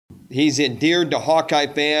he's endeared to Hawkeye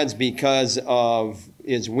fans because of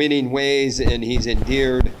his winning ways, and he's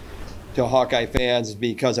endeared to Hawkeye fans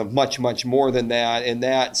because of much, much more than that, and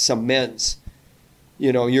that cements,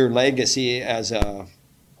 your legacy as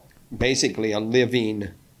basically a living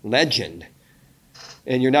legend.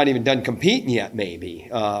 And you're not even done competing yet, maybe.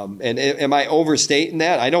 And am I overstating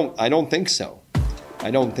that? I don't think so. I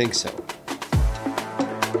don't think so.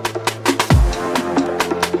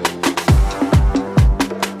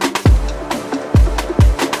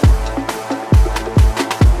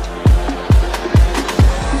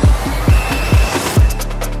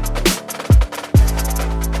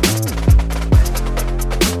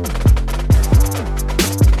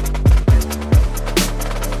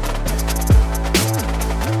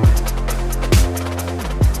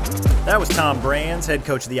 That was Tom Brands, head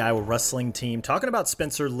coach of the Iowa wrestling team, talking about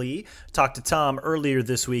Spencer Lee. Talked to Tom earlier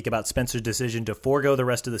this week about Spencer's decision to forego the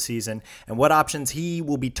rest of the season and what options he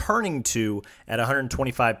will be turning to at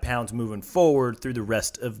 125 pounds moving forward through the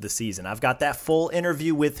rest of the season. I've got that full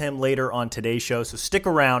interview with him later on today's show, so stick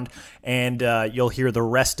around and you'll hear the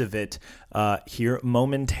rest of it here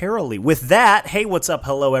momentarily. With that, hey, what's up?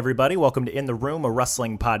 Hello, everybody. Welcome to In the Room, a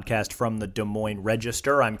wrestling podcast from the Des Moines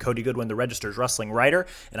Register. I'm Cody Goodwin, the Register's wrestling writer,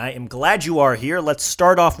 and I am glad you are here. Let's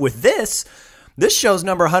start off with this. This show's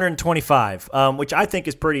number 125, which I think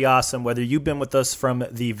is pretty awesome, whether you've been with us from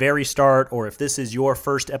the very start or if this is your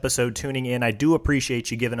first episode tuning in. I do appreciate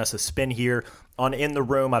you giving us a spin here on In the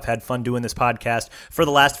Room. I've had fun doing this podcast for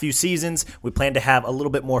the last few seasons. We plan to have a little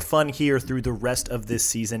bit more fun here through the rest of this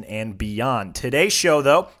season and beyond. Today's show,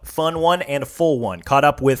 though, fun one and a full one. Caught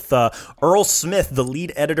up with Earl Smith, the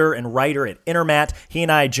lead editor and writer at Intermat. He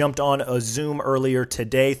and I jumped on a Zoom earlier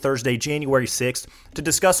today, Thursday, January 6th, to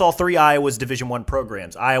discuss all three Iowa's Division I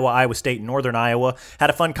programs, Iowa, Iowa State, and Northern Iowa. Had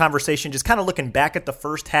a fun conversation, just kind of looking back at the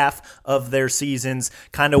first half of their seasons,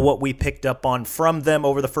 kind of what we picked up on from them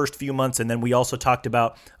over the first few months, and then we also talked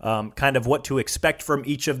about kind of what to expect from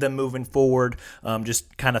each of them moving forward.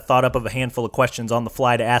 Just kind of thought up of a handful of questions on the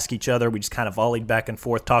fly to ask each other. We just kind of volleyed back and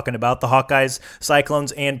forth talking about the Hawkeyes,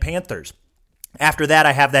 Cyclones, and Panthers. After that,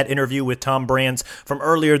 I have that interview with Tom Brands from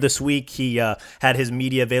earlier this week. He had his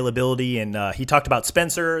media availability, and he talked about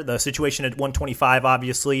Spencer, the situation at 125,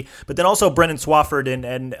 obviously, but then also Brennan Swafford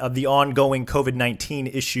and the ongoing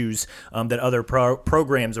COVID-19 issues that other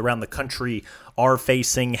programs around the country are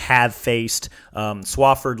facing, have faced.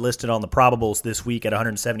 Swafford listed on the probables this week at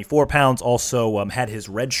 174 pounds, also had his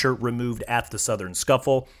red shirt removed at the Southern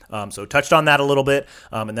Scuffle, so touched on that a little bit.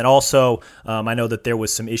 And then also, I know that there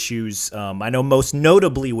was some issues, I know most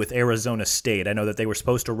notably with Arizona State. I know that they were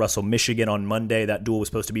supposed to wrestle Michigan on Monday. That duel was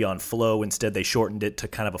supposed to be on Flow. Instead, they shortened it to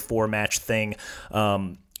kind of a 4-match thing.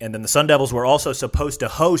 And then the Sun Devils were also supposed to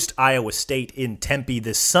host Iowa State in Tempe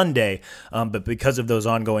this Sunday, but because of those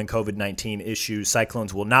ongoing COVID-19 issues,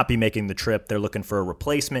 Cyclones will not be making the trip. They're looking for a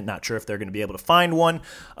replacement. Not sure if they're going to be able to find one,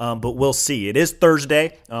 but we'll see. It is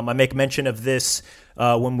Thursday. I make mention of this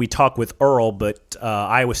when we talk with Earl, but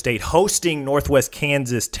Iowa State hosting Northwest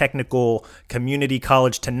Kansas Technical Community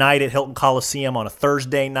College tonight at Hilton Coliseum on a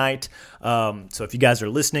Thursday night. So if you guys are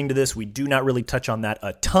listening to this, we do not really touch on that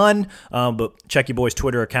a ton, but check your boys'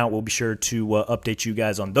 Twitter account. We'll be sure to update you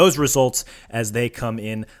guys on those results as they come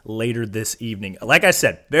in later this evening. Like I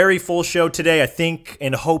said, very full show today. I think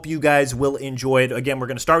and hope you guys will enjoy it. Again, we're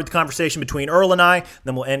going to start with the conversation between Earl and I,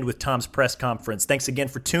 then we'll end with Tom's press conference. Thanks again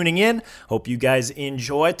for tuning in. Hope you guys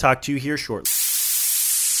enjoy. Talk to you here shortly.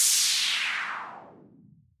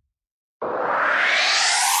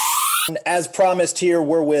 As promised here,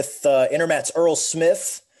 we're with Intermat's Earl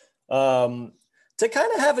Smith to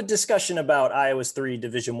kind of have a discussion about Iowa's three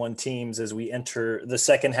Division I teams as we enter the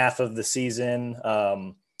second half of the season.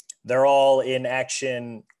 They're all in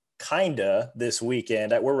action kinda this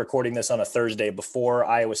weekend. We're recording this on a Thursday before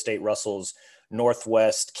Iowa State wrestles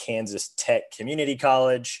Northwest Kansas Tech Community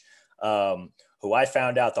College, who I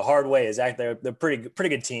found out the hard way is they're pretty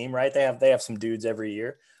good team, right? They have some dudes every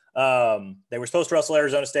year. They were supposed to wrestle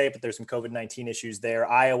Arizona State, but there's some COVID-19 issues there.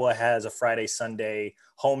 Iowa has a Friday, Sunday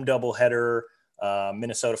home doubleheader.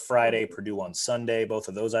 Minnesota Friday, Purdue on Sunday. Both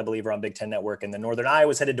of those, I believe, are on Big Ten Network. And then Northern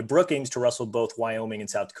Iowa's headed to Brookings to wrestle both Wyoming and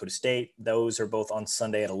South Dakota State. Those are both on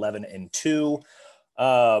Sunday at 11 and 2.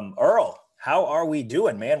 Earl, how are we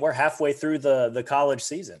doing, man? We're halfway through the college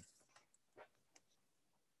season.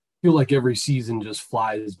 I feel like every season just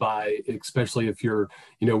flies by, especially if you're,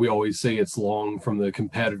 we always say it's long from the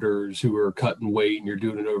competitors who are cutting weight and you're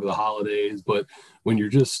doing it over the holidays. But when you're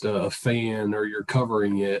just a fan or you're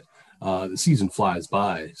covering it, the season flies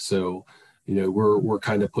by. So, we're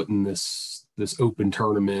kind of putting this open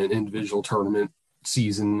tournament, individual tournament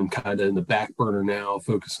season kind of in the back burner now,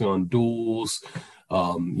 focusing on duels.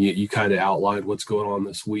 You kind of outlined what's going on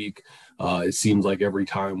this week. It seems like every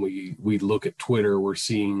time we look at Twitter, we're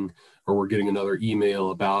seeing or we're getting another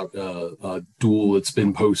email about a duel that's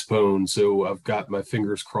been postponed. So I've got my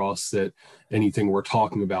fingers crossed that anything we're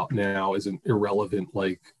talking about now isn't irrelevant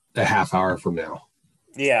like a half hour from now.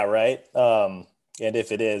 Yeah, right. And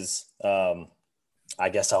if it is, I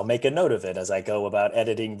guess I'll make a note of it as I go about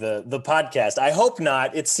editing the podcast. I hope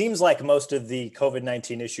not. It seems like most of the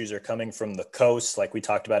COVID-19 issues are coming from the coast. Like we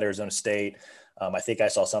talked about Arizona State. I think I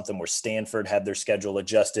saw something where Stanford had their schedule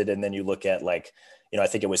adjusted. And then you look at I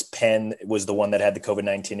think it was Penn was the one that had the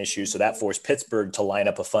COVID-19 issues. So that forced Pittsburgh to line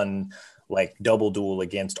up a fun double duel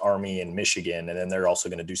against Army and Michigan. And then they're also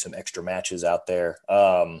going to do some extra matches out there.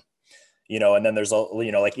 And then there's,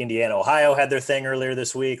 like Indiana, Ohio had their thing earlier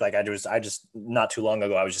this week. I just not too long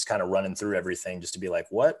ago, I was just kind of running through everything just to be like,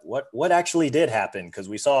 what actually did happen? Because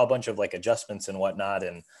we saw a bunch of adjustments and whatnot.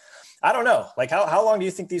 And I don't know, how long do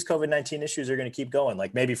you think these COVID-19 issues are going to keep going?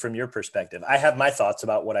 Maybe from your perspective, I have my thoughts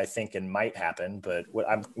about what I think and might happen, but what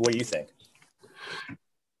do you think? I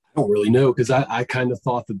don't really know. Cause I kind of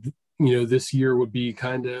thought that, this year would be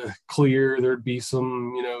kind of clear. There'd be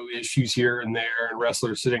some, issues here and there and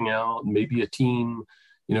wrestlers sitting out and maybe a team,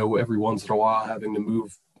 every once in a while having to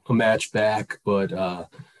move a match back. But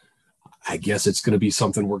I guess it's going to be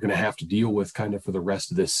something we're going to have to deal with kind of for the rest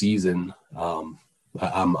of this season. I'm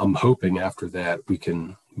hoping after that we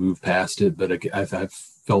can move past it, but I've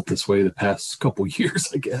felt this way the past couple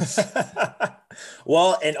years, I guess.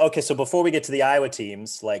 Well, and okay, so before we get to the Iowa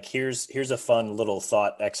teams, here's a fun little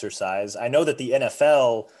thought exercise. I know that the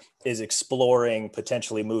NFL is exploring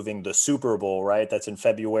potentially moving the Super Bowl, right? That's in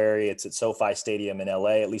February. It's at SoFi Stadium in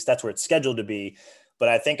LA. At least that's where it's scheduled to be. But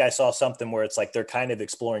I think I saw something where it's they're kind of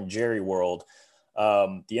exploring Jerry World.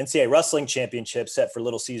 The NCAA Wrestling Championship set for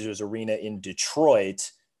Little Caesars Arena in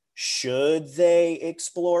Detroit. Should they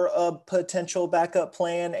explore a potential backup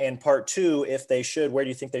plan? And part two, if they should, where do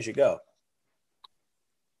you think they should go?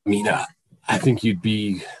 I mean, I think you'd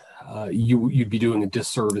be doing a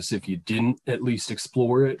disservice if you didn't at least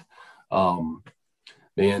explore it. I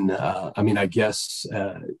guess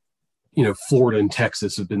Florida and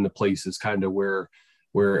Texas have been the places kind of where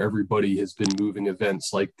everybody has been moving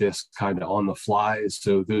events like this kind of on the fly.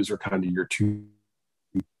 So those are kind of your two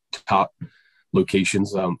top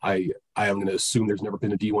locations. I am going to assume there's never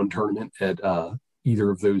been a D1 tournament at either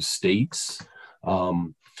of those states.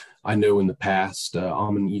 I know in the past,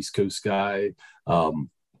 I'm an East Coast guy,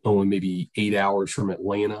 only maybe 8 hours from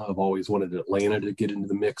Atlanta. I've always wanted Atlanta to get into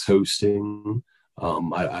the mix hosting.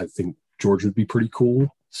 I think Georgia would be pretty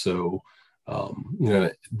cool. So,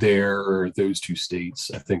 those two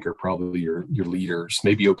states, I think, are probably your leaders,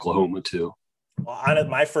 maybe Oklahoma too. Well,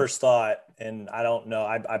 my first thought, and I don't know,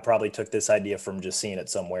 I probably took this idea from just seeing it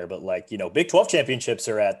somewhere, but Big 12 championships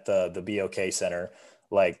are at the BOK Center,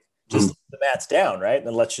 just the mats down, right?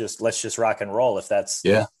 And let's just rock and roll if that's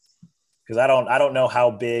because I don't know how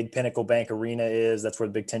big Pinnacle Bank Arena is. That's where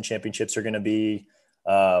the Big 10 championships are going to be.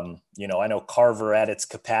 I know Carver at its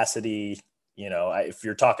capacity. If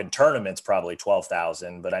you're talking tournaments, probably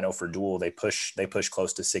 12,000, but I know for dual they push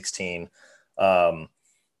close to 16. That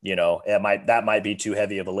might be too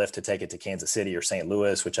heavy of a lift to take it to Kansas City or St.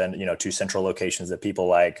 Louis, which two central locations that people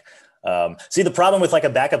like. See, the problem with a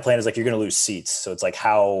backup plan is you're going to lose seats. So it's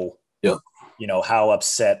how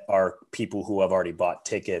upset are people who have already bought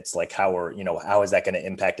tickets? How is that going to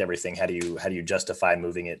impact everything? How do you justify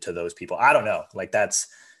moving it to those people? I don't know.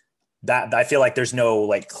 That I feel like there's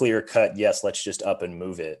no clear cut. Yes, let's just up and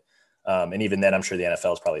move it. And even then, I'm sure the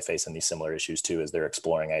NFL is probably facing these similar issues too, as they're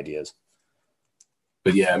exploring ideas.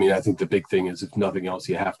 But yeah, I mean, I think the big thing is, if nothing else,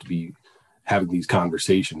 you have to be having these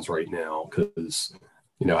conversations right now, because,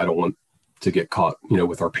 I don't want to get caught,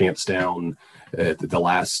 with our pants down at the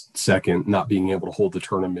last second, not being able to hold the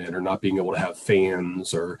tournament or not being able to have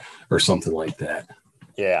fans or something like that.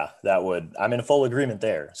 Yeah, I'm in full agreement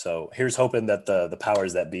there. So here's hoping that the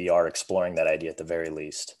powers that be are exploring that idea at the very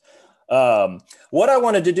least. What I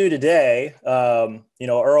wanted to do today,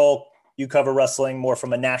 Earl, you cover wrestling more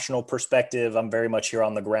from a national perspective. I'm very much here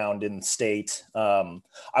on the ground in state.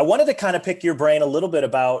 I wanted to kind of pick your brain a little bit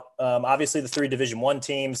about, obviously the 3 Division I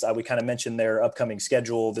teams. We kind of mentioned their upcoming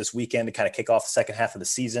schedule this weekend to kind of kick off the second half of the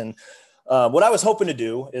season. What I was hoping to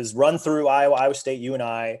do is run through Iowa State, you and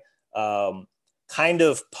I, kind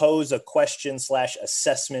of pose a question /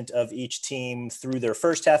 assessment of each team through their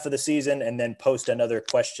first half of the season, and then post another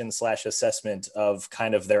question / assessment of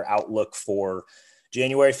kind of their outlook for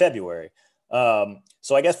January, February. So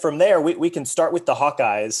I guess from there, we can start with the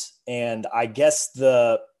Hawkeyes. And I guess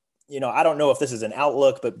I don't know if this is an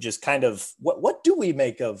outlook, but just kind of what do we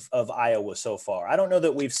make of Iowa so far? I don't know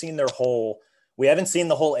that we've seen we haven't seen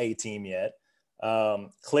the whole A team yet.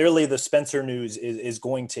 Clearly the Spencer news is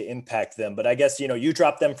going to impact them, but I guess, you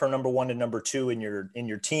dropped them from number 1 to number 2 in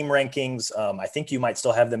your team rankings. I think you might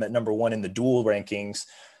still have them at number 1 in the dual rankings.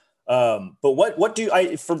 But what do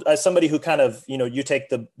as somebody who kind of, you take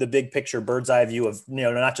the big picture bird's eye view of,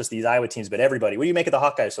 not just these Iowa teams, but everybody, what do you make of the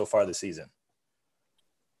Hawkeyes so far this season?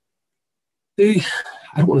 I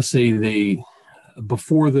don't want to say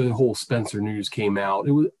before the whole Spencer news came out,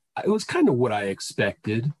 it was kind of what I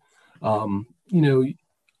expected.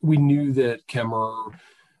 We knew that Kemmer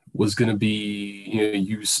was going to be,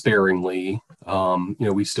 used sparingly.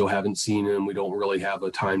 We still haven't seen him. We don't really have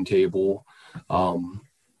a timetable.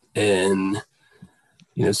 And,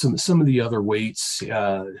 some of the other weights,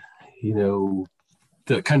 the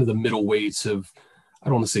kind of the middle weights I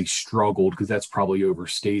don't want to say struggled because that's probably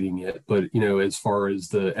overstating it, but, as far as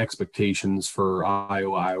the expectations for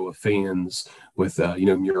Iowa fans with,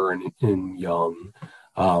 Murin and Young,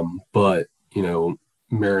 but,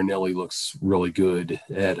 Marinelli looks really good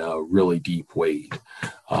at a really deep weight.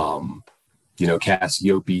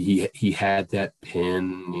 Cassiope, he had that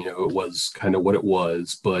pin, it was kind of what it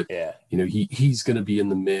was, but, yeah. He's going to be in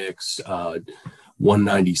the mix.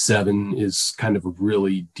 197 is kind of a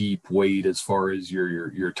really deep weight as far as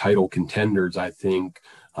your title contenders. I think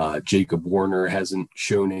Jacob Warner hasn't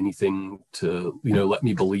shown anything to, let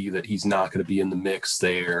me believe that he's not going to be in the mix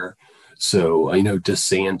there. So I know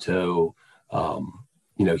DeSanto,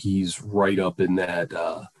 he's right up in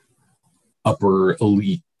that upper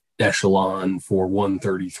elite echelon for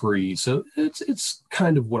 133. So it's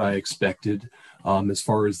kind of what I expected. As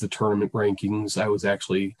far as the tournament rankings, I was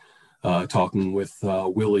actually talking with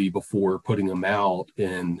Willie before putting them out,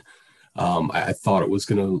 and I thought it was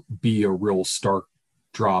going to be a real stark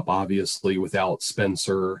drop, obviously, without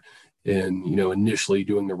Spencer. And, initially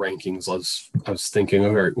doing the rankings, I was thinking,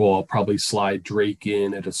 all right, well, I'll probably slide Drake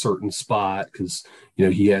in at a certain spot because,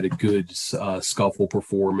 he had a good scuffle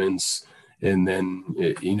performance. And then,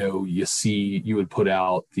 you would put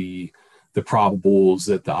out the probables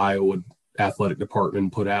that the Iowa athletic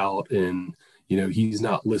department put out, and, he's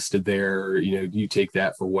not listed there. You take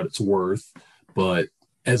that for what it's worth. But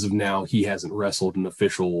as of now, he hasn't wrestled an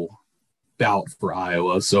official bout for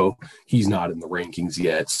Iowa, so he's not in the rankings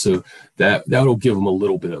yet. So that'll give him a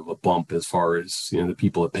little bit of a bump as far as, the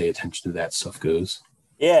people that pay attention to that stuff goes.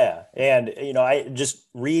 Yeah. And, I just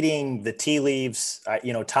reading the tea leaves,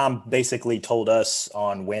 Tom basically told us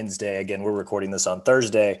on Wednesday, again, we're recording this on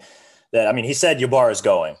Thursday, that, he said Ybarra is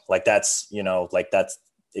going. That's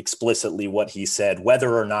explicitly what he said.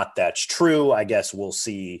 Whether or not that's true, I guess we'll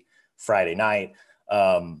see Friday night.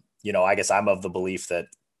 I guess I'm of the belief that,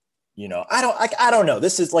 I don't know.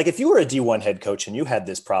 This is if you were a D1 head coach and you had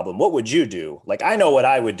this problem, what would you do? I know what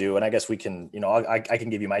I would do, and I guess we can, I can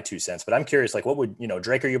give you my 2 cents, but I'm curious, what would,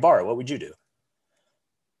 Drake or Ybarra, what would you do?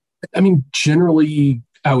 Generally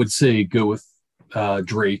I would say go with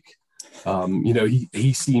Drake.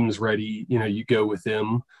 He seems ready, you go with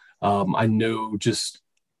him. I know just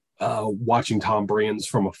watching Tom Brands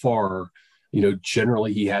from afar,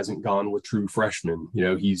 generally he hasn't gone with true freshmen.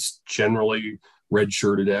 He's generally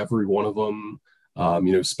redshirted every one of them.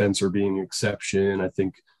 Spencer being an exception. I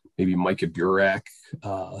think maybe Micah Burak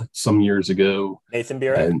some years ago. Nathan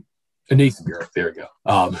Burak. Nathan Burak, there we go.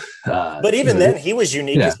 But even then, he was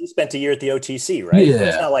unique because he spent a year at the OTC, right? Yeah,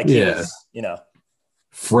 it's not like he was,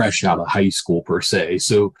 fresh out of high school per se.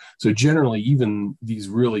 So generally, even these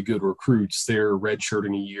really good recruits, they're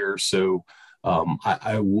redshirting a year. So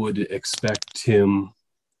I would expect him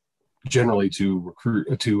generally to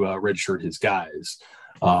redshirt his guys.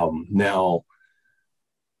 Now,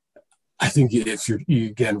 I think if you're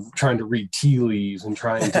again trying to read tea leaves and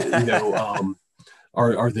trying to,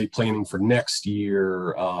 are they planning for next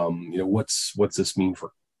year? What's this mean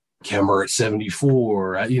for Kemmer at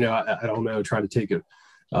 74? I don't know. Trying to take it.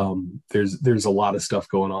 There's a lot of stuff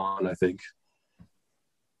going on, I think.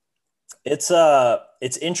 It's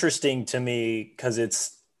interesting to me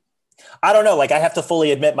because I don't know. I have to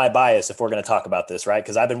fully admit my bias if we're going to talk about this, right?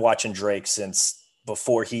 Because I've been watching Drake since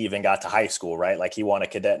before he even got to high school, right? He won a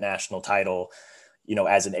cadet national title,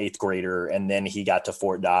 as an 8th grader. And then he got to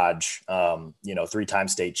Fort Dodge, 3-time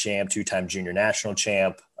state champ, 2-time junior national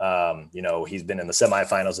champ. He's been in the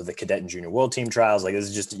semifinals of the cadet and junior world team trials. This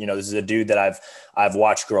is just, this is a dude that I've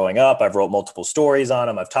watched growing up. I've wrote multiple stories on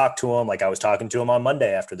him. I've talked to him. I was talking to him on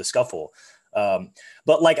Monday after the scuffle. But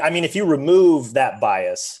if you remove that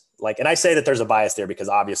bias, and I say that there's a bias there because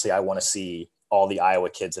obviously I want to see all the Iowa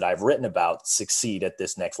kids that I've written about succeed at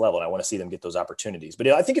this next level. And I want to see them get those opportunities. But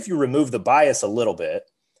I think if you remove the bias a little bit,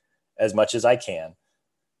 as much as I can,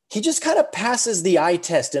 he just kind of passes the eye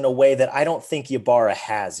test in a way that I don't think Ybarra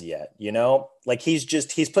has yet, like he's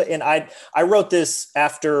put in, I wrote this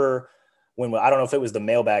after when, I don't know if it was the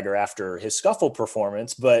mailbag or after his scuffle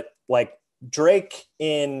performance, but like Drake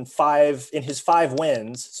in his 5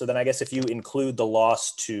 wins. So then I guess if you include the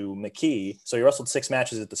loss to McKee, so he wrestled 6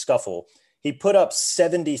 matches at the scuffle, he put up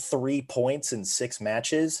 73 points in 6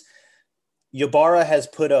 matches. Ybarra has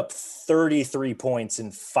put up 33 points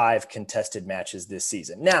in 5 contested matches this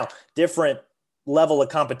season. Now, different level of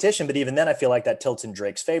competition, but even then I feel like that tilts in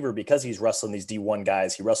Drake's favor because he's wrestling these D1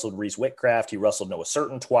 guys. He wrestled Reese Whitcraft. He wrestled Noah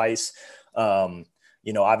Certain twice.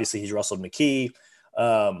 Obviously he's wrestled McKee.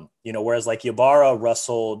 Whereas like Ybarra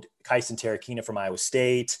wrestled Kyson Tarakina from Iowa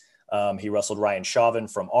State. He wrestled Ryan Chauvin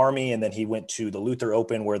from Army, and then he went to the Luther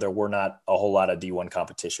Open where there were not a whole lot of D1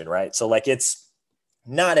 competition, right? So like it's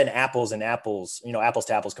not an apples to apples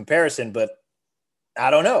comparison, but I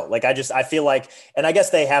don't know. Like I feel like, and I guess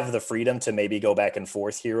they have the freedom to maybe go back and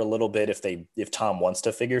forth here a little bit if Tom wants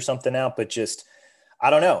to figure something out, but just, I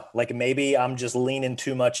don't know. Like maybe I'm just leaning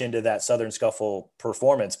too much into that Southern Scuffle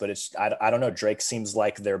performance, but I don't know. Drake seems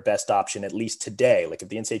like their best option, at least today. Like if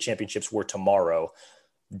the NCAA championships were tomorrow,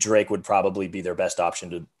 Drake would probably be their best option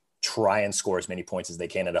to try and score as many points as they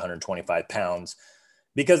can at 125 pounds.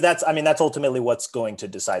 Because that's ultimately what's going to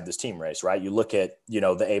decide this team race, right? You look at,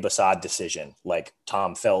 the Abe Assad decision, like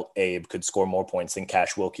Tom felt Abe could score more points than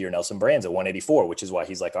Cash Wilkie or Nelson Brands at 184, which is why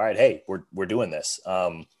he's like, all right, hey, we're doing this.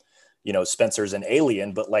 Spencer's an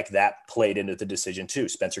alien, but like that played into the decision too.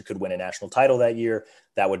 Spencer could win a national title that year.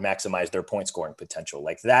 That would maximize their point scoring potential.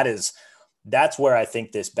 Like that's where I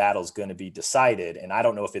think this battle is going to be decided. And I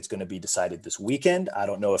don't know if it's going to be decided this weekend. I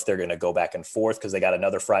don't know if they're going to go back and forth because they got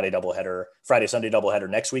another Friday, Sunday doubleheader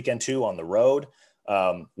next weekend too on the road.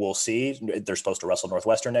 We'll see. They're supposed to wrestle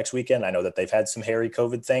Northwestern next weekend. I know that they've had some hairy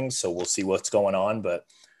COVID things, so we'll see what's going on, but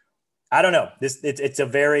I don't know. It's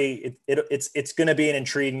going to be an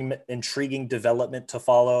intriguing development to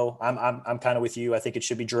follow. I'm kind of with you. I think it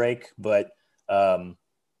should be Drake, but I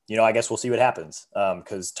guess we'll see what happens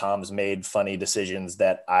because Tom's made funny decisions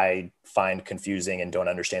that I find confusing and don't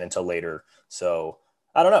understand until later. So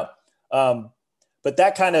I don't know. But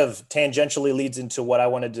that kind of tangentially leads into what I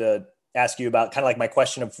wanted to ask you about, kind of like my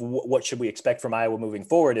question of what should we expect from Iowa moving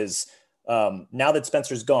forward is now that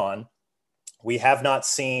Spencer's gone, we have not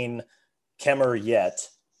seen Kemmer yet.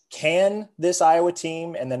 Can this Iowa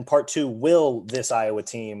team, and then part 2, will this Iowa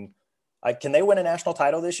team, can they win a national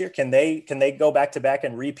title this year? Can they go back to back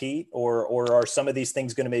and repeat, or are some of these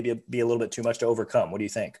things going to maybe be a little bit too much to overcome? What do you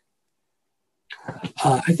think?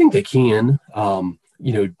 I think they can.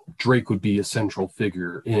 Drake would be a central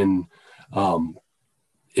figure in.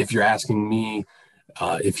 If you're asking me,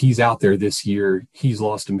 if he's out there this year, he's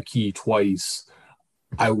lost to McKee twice.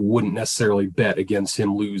 I wouldn't necessarily bet against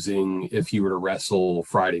him losing if he were to wrestle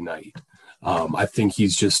Friday night. I think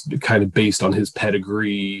he's just kind of based on his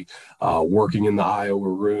pedigree, working in the Iowa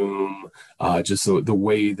room, just the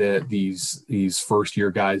way that these first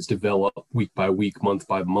year guys develop week by week, month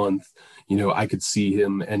by month. I could see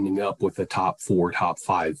him ending up with a top 4, top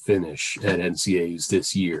 5 finish at NCAAs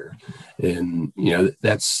this year. And,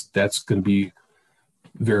 that's going to be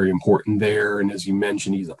very important there. And as you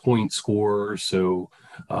mentioned, he's a point scorer. So,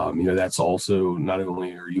 that's also, not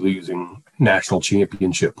only are you losing national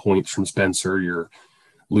championship points from Spencer, you're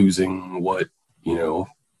losing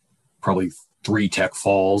probably 3 tech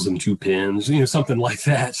falls and 2 pins, something like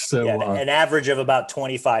that. So an average of about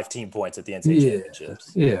 25 team points at the NCAA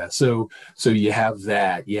championships. Yeah. So you have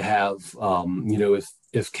that. You have,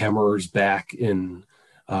 if Kemmer's back in,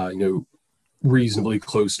 reasonably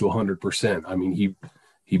close to 100%. I mean, he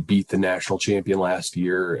beat the national champion last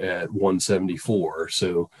year at 174.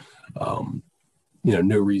 So,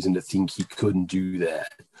 no reason to think he couldn't do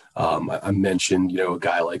that. I mentioned, a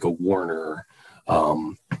guy like a Warner,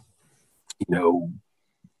 our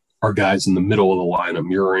guys in the middle of the lineup,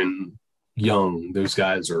 Murin, Young, those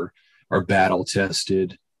guys are battle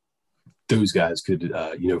tested. Those guys could,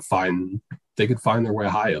 find their way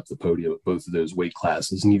high up the podium at both of those weight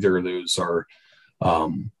classes. Neither of those are I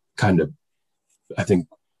think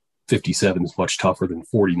 57 is much tougher than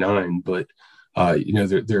 49, but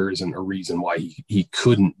there isn't a reason why he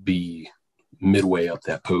couldn't be midway up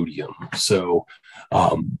that podium. So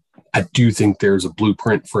I do think there's a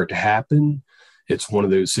blueprint for it to happen. It's one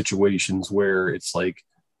of those situations where it's like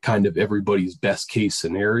kind of everybody's best case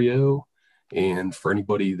scenario. And for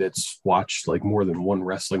anybody that's watched like more than one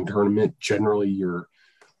wrestling tournament, generally you're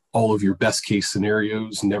all of your best case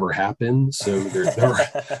scenarios never happen. So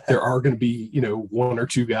there are going to be, one or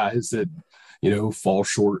two guys that, fall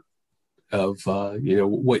short of,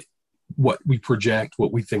 what we project,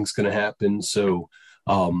 what we think is going to happen. So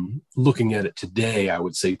looking at it today, I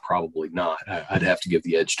would say probably not. I'd have to give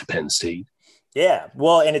the edge to Penn State. Yeah.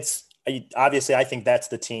 Well, and it's obviously, I think that's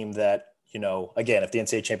the team that, again, if the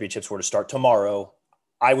NCAA championships were to start tomorrow,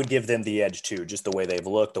 I would give them the edge too, just the way they've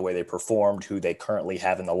looked, the way they performed, who they currently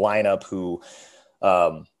have in the lineup,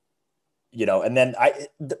 and then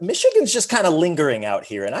Michigan's just kind of lingering out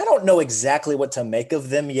here, and I don't know exactly what to make of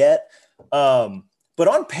them yet. But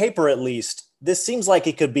on paper, at least, this seems like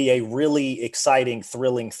it could be a really exciting,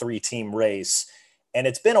 thrilling 3-team race. And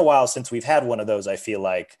it's been a while since we've had one of those, I feel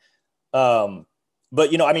like.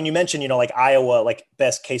 But, you mentioned, like Iowa, like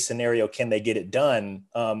best case scenario, can they get it done?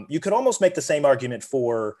 You could almost make the same argument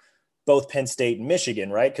for both Penn State and Michigan,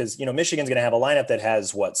 right? Because, Michigan's going to have a lineup that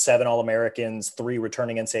has 7 All-Americans, 3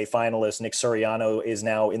 returning NCAA finalists. Nick Suriano is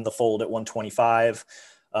now in the fold at 125.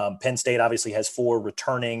 Penn State obviously has 4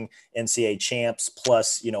 returning NCAA champs,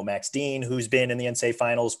 plus, Max Dean, who's been in the NCAA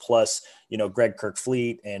finals, plus, Greg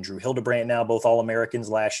Kirkfleet and Drew Hildebrandt now, both All-Americans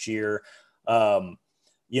last year. And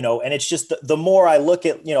it's just the more I look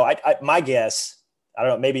at, my guess, I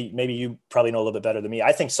don't know, maybe you probably know a little bit better than me.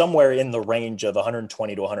 I think somewhere in the range of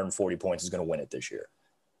 120 to 140 points is going to win it this year.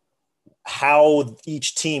 How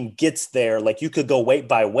each team gets there, like you could go weight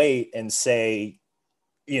by weight and say,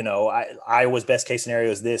 Iowa's best case scenario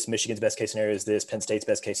is this, Michigan's best case scenario is this, Penn State's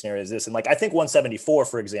best case scenario is this. And I think 174,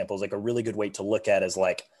 for example, is a really good weight to look at as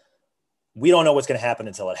we don't know what's going to happen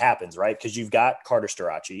until it happens, right? Because you've got Carter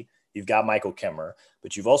Starace, you've got Michael Kemmer,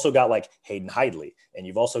 but you've also got Hayden Hidley, and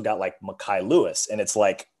you've also got Mekhi Lewis. And it's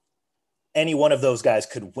any one of those guys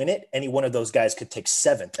could win it. Any one of those guys could take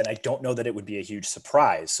 7th. And I don't know that it would be a huge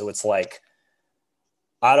surprise. So it's I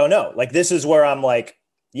don't know. This is where I'm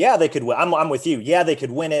yeah, they could win. I'm with you. Yeah, they could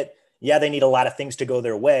win it. Yeah, they need a lot of things to go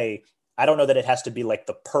their way. I don't know that it has to be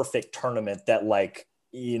the perfect tournament that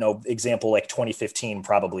example 2015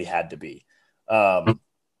 probably had to be.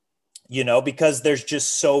 Because there's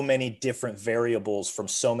just so many different variables from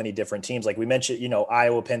so many different teams. Like we mentioned,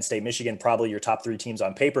 Iowa, Penn State, Michigan, probably your top 3 teams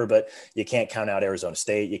on paper, but you can't count out Arizona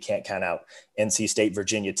State. You can't count out NC State,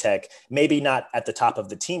 Virginia Tech, maybe not at the top of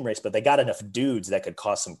the team race, but they got enough dudes that could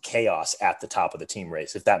cause some chaos at the top of the team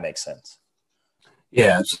race, if that makes sense.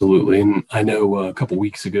 Yeah, absolutely. And I know a couple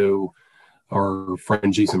weeks ago, our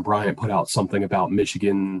friend Jason Bryant put out something about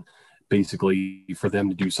Michigan, basically for them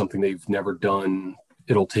to do something they've never done.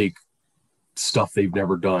 It'll take stuff they've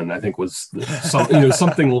never done, I think was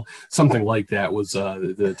something like that was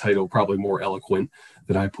the title, probably more eloquent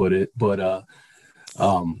than I put it. But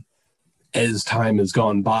as time has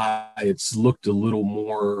gone by, it's looked a little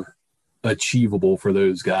more achievable for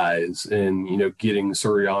those guys, and getting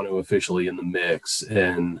Suriano officially in the mix,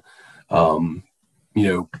 and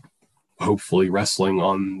hopefully wrestling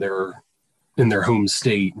in their home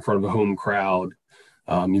state in front of a home crowd.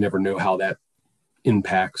 You never know how that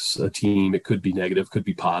impacts a team. It could be negative, could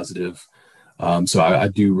be positive. So I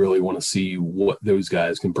do really want to see what those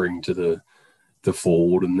guys can bring to the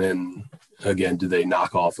fold. And then again, do they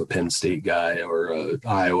knock off a Penn State guy or a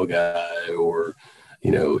Iowa guy or,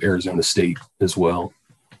 Arizona State as well?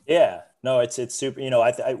 Yeah, no, it's super,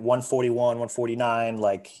 141, 149,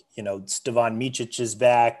 Stevan Micic is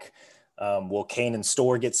back. Will Kane and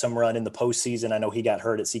Storr get some run in the postseason? I know he got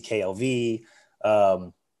hurt at CKLV.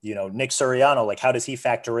 Nick Suriano, how does he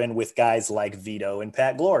factor in with guys like Vito and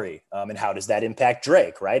Pat Glory? And how does that impact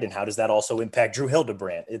Drake, right? And how does that also impact Drew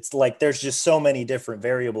Hildebrandt? It's there's just so many different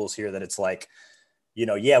variables here that it's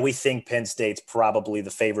we think Penn State's probably the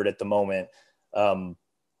favorite at the moment.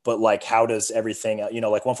 But how does everything,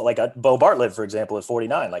 Bo Bartlett, for example, at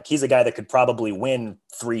 49, he's a guy that could probably win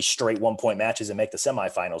 3 straight 1-point matches and make the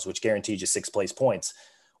semifinals, which guarantees you 6th place points,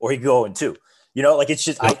 or he could go in 2. It's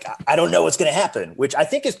just, I don't know what's going to happen, which I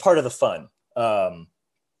think is part of the fun. I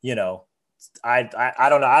don't know. I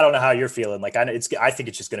don't know how you're feeling. I think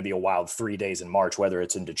it's just going to be a wild 3 days in March, whether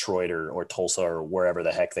it's in Detroit or Tulsa or wherever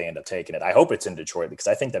the heck they end up taking it. I hope it's in Detroit because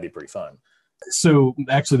I think that'd be pretty fun. So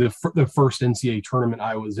actually the first NCAA tournament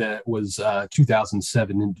I was at was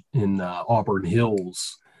 2007 in Auburn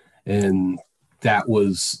Hills. And that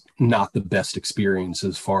was not the best experience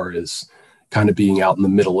as far as kind of being out in the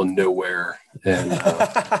middle of nowhere. And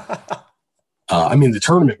the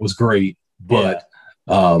tournament was great, but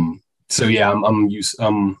I'm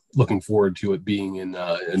looking forward to it being in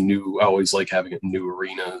a new, I always like having it in new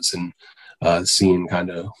arenas and seeing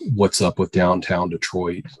kind of what's up with downtown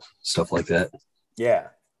Detroit, stuff like that. Yeah.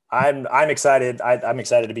 I'm excited. I'm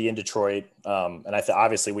excited to be in Detroit. And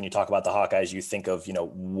obviously when you talk about the Hawkeyes, you think of,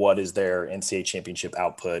 what is their NCAA championship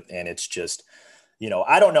output? And it's just,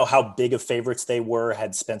 I don't know how big of favorites they were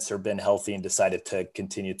had Spencer been healthy and decided to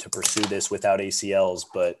continue to pursue this without ACLs.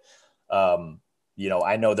 But,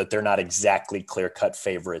 I know that they're not exactly clear-cut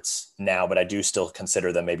favorites now, but I do still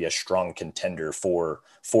consider them maybe a strong contender for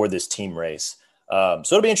this team race. So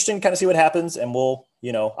it'll be interesting to kind of see what happens. And we'll,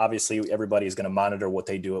 obviously everybody's going to monitor what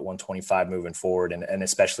they do at 125 moving forward. And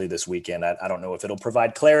especially this weekend, I don't know if it'll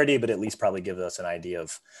provide clarity, but at least probably give us an idea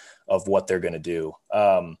of what they're going to do.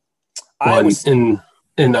 And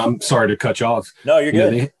I'm sorry to cut you off. No, you're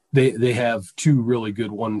good. They have two really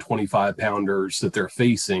good 125 pounders that they're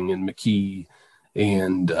facing in McKee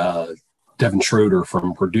and Devin Schroeder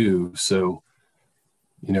from Purdue. So,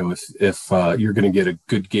 if you're going to get a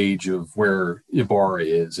good gauge of where Ibarra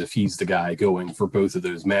is, if he's the guy going for both of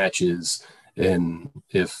those matches, and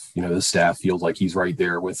if, the staff feels like he's right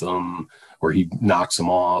there with them or he knocks them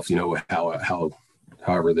off,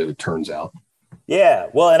 however that it turns out. Yeah.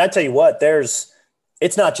 Well, and I tell you what,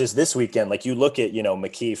 it's not just this weekend. Like you look at,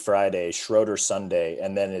 McKee Friday, Schroeder Sunday,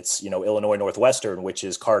 and then it's, Illinois Northwestern, which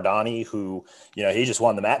is Cardani, who, he just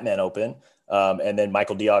won the Matman Open. And then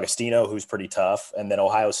Michael DiAugustino, who's pretty tough. And then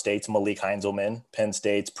Ohio State's Malik Heinzelman, Penn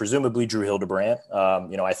State's presumably Drew Hildebrandt.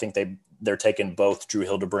 I think they're taking both Drew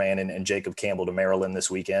Hildebrandt and Jacob Campbell to Maryland this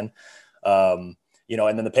weekend.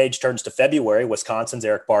 And then the page turns to February. Wisconsin's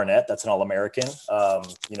Eric Barnett. That's an All-American.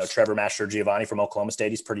 Trevor Mastrogiovanni from Oklahoma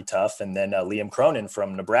State. He's pretty tough. And then Liam Cronin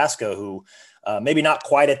from Nebraska, who maybe not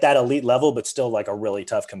quite at that elite level, but still like a really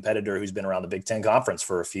tough competitor who's been around the Big Ten Conference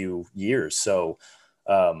for a few years. So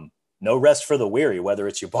no rest for the weary, whether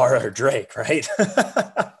it's Ybarra or Drake, right?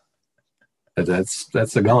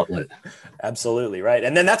 That's a gauntlet. Absolutely. Right.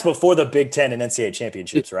 And then that's before the Big Ten and NCAA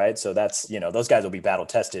championships, right? So that's, those guys will be battle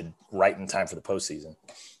tested right in time for the postseason.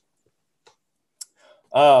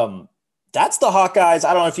 That's the Hawkeyes.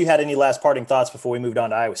 I don't know if you had any last parting thoughts before we moved on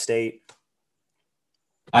to Iowa State.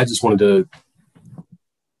 I just wanted to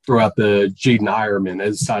throw out the Jaden Ironman,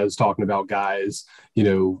 as I was talking about guys, I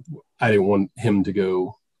didn't want him to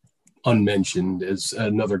go unmentioned as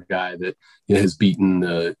another guy that has beaten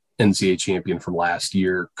the NCAA champion from last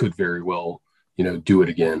year, could very well, do it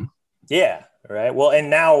again. Yeah. Right. Well, and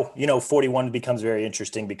now, 41 becomes very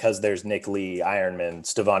interesting because there's Nick Lee, Ironman,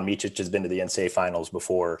 Stevan Micic has been to the NCAA finals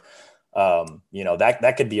before.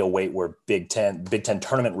 That could be a weight where Big Ten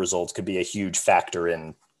tournament results could be a huge factor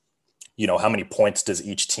in, how many points does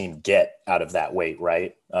each team get out of that weight,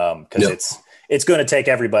 right? Because it's going to take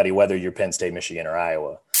everybody, whether you're Penn State, Michigan, or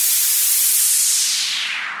Iowa.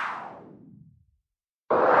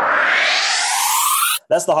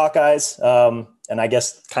 That's the Hawkeyes. And I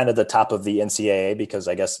guess kind of the top of the NCAA, because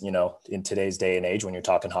I guess, in today's day and age, when you're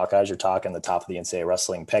talking Hawkeyes, you're talking the top of the NCAA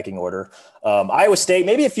wrestling pecking order. Iowa State,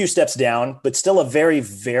 maybe a few steps down, but still a very,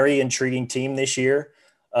 very intriguing team this year.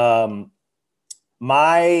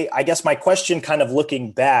 My question kind of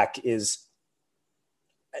looking back is,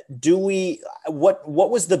 what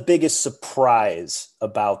was the biggest surprise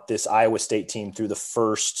about this Iowa State team through the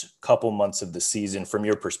first couple months of the season from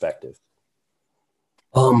your perspective?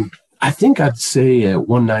 I think I'd say at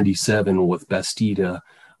 197 with Bastida,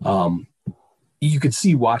 you could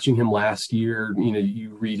see watching him last year,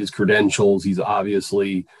 you read his credentials. He's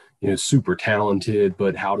obviously, super talented,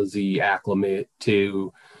 but how does he acclimate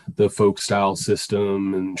to the folk style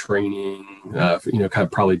system and training, kind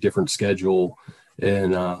of probably different schedule.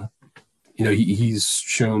 And, he's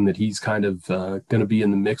shown that he's kind of going to be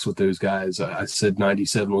in the mix with those guys. I said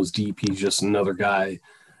 97 was deep. He's just another guy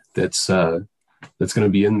that's going to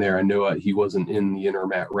be in there. I know he wasn't in the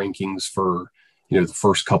Intermat rankings for, the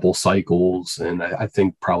first couple cycles. And I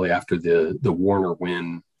think probably after the Warner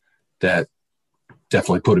win, that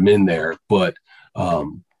definitely put him in there. But,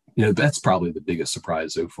 that's probably the biggest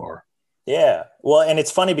surprise so far. Yeah. Well, and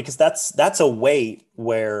it's funny because that's a weight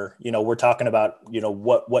where, we're talking about,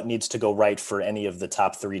 what needs to go right for any of the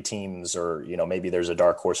top three teams, or, maybe there's a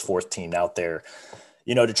dark horse fourth team out there,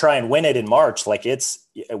 to try and win it in March. Like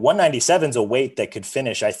 197 is a weight that could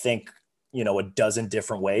finish, I think, a dozen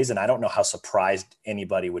different ways. And I don't know how surprised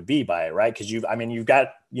anybody would be by it. Right. Cause you've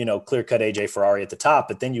got, clear cut AJ Ferrari at the top,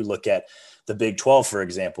 but then you look at the Big 12, for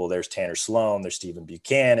example, there's Tanner Sloan, there's Stephen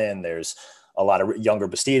Buchanan, there's a lot of younger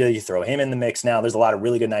Bastida. You throw him in the mix now. There's a lot of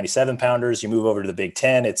really good 97 pounders. You move over to the Big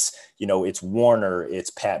 10. It's, it's Warner, it's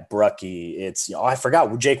Pat Bruckey. It's, I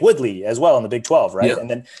forgot Jake Woodley as well in the Big 12. Right. Yeah. And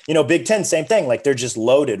then, Big 10, same thing. Like they're just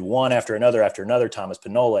loaded one after another. Thomas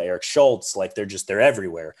Pinola, Eric Schultz, like they're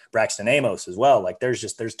everywhere. Braxton Amos as well. Like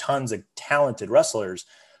there's tons of talented wrestlers.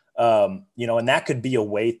 And that could be a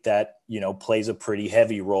weight that, plays a pretty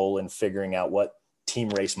heavy role in figuring out what team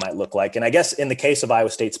race might look like. And I guess in the case of Iowa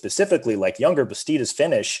State specifically, like younger Bastida's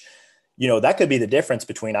finish, that could be the difference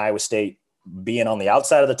between Iowa State being on the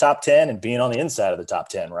outside of the top 10 and being on the inside of the top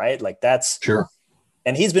 10, right? Like that's sure.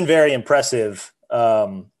 And he's been very impressive.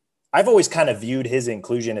 I've always kind of viewed his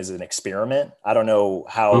inclusion as an experiment. I don't know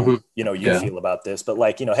how, you feel about this, but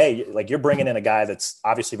hey, like you're bringing in a guy that's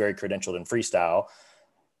obviously very credentialed in freestyle,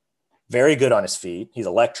 very good on his feet. He's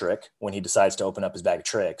electric when he decides to open up his bag of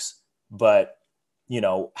tricks, but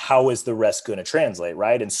how is the rest going to translate?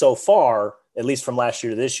 Right. And so far, at least from last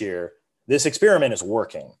year to this year, this experiment is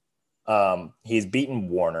working. He's beaten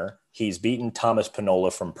Warner. He's beaten Thomas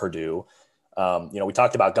Pinola from Purdue. We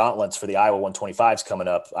talked about gauntlets for the Iowa 125s coming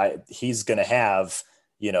up. He's going to have,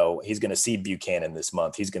 he's going to see Buchanan this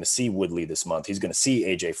month. He's going to see Woodley this month. He's going to see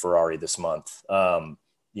AJ Ferrari this month.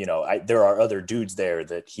 There are other dudes there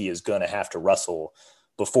that he is going to have to wrestle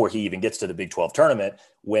before he even gets to the Big 12 tournament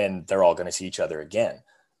when they're all going to see each other again.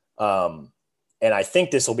 And I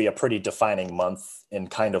think this will be a pretty defining month in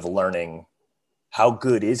kind of learning how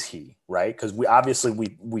good is he, right? Because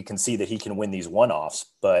we can see that he can win these one-offs,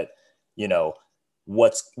 but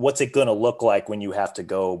what's it going to look like when you have to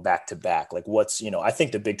go back to back? Like I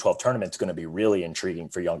think the Big 12 tournament is going to be really intriguing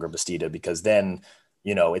for younger Bastida, because then,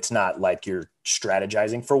 it's not like you're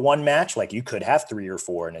strategizing for one match. Like you could have 3 or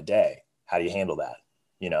 4 in a day. How do you handle that?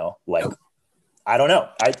 I don't know.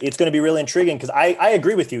 It's going to be really intriguing because I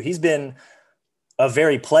agree with you. He's been a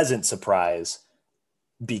very pleasant surprise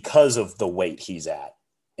because of the weight he's at,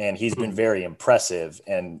 and he's been very impressive.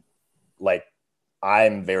 And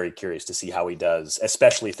I'm very curious to see how he does,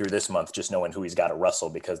 especially through this month, just knowing who he's got to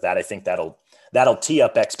wrestle, because I think that'll tee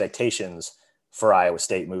up expectations for Iowa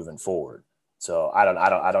State moving forward. So I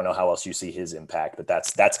don't know how else you see his impact, but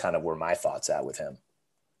that's kind of where my thoughts at with him.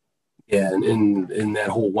 Yeah, and in that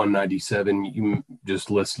whole 197, you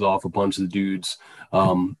just listed off a bunch of the dudes.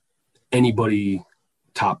 Anybody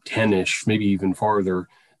top 10-ish, maybe even farther,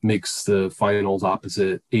 makes the finals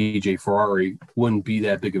opposite AJ Ferrari wouldn't be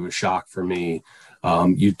that big of a shock for me.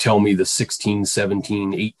 You tell me the 16,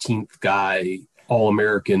 17, 18th guy,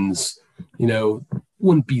 All-Americans,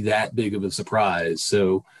 wouldn't be that big of a surprise.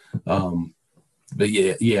 So, but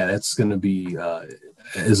yeah, that's going to be,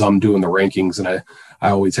 as I'm doing the rankings, and I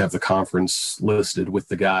always have the conference listed with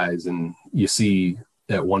the guys, and you see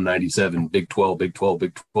at 197, Big 12, Big 12,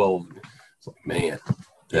 Big 12. It's like, man,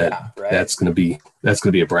 that's going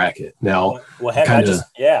to be a bracket. Now, well, heck,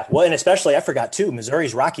 and especially I forgot too,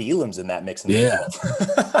 Missouri's Rocky Elam's in that mix. Yeah.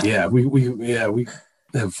 We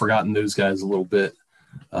have forgotten those guys a little bit.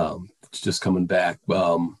 It's just coming back.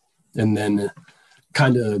 And then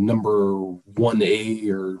kind of number 1A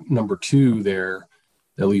or number 2 there,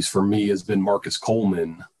 at least for me, has been Marcus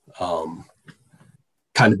Coleman.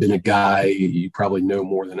 Kind of been a guy you probably know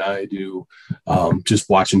more than I do. Just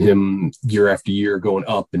watching him year after year going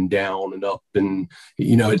up and down and up. And,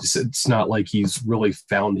 it's not like he's really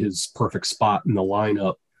found his perfect spot in the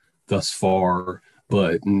lineup thus far.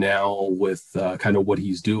 But now with kind of what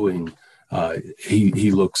he's doing,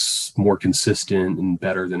 he looks more consistent and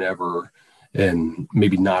better than ever. And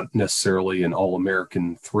maybe not necessarily an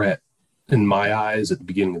All-American threat in my eyes at the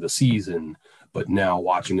beginning of the season, but now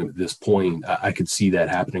watching him at this point, I could see that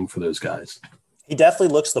happening for those guys. He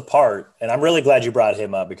definitely looks the part, and I'm really glad you brought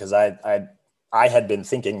him up, because I had been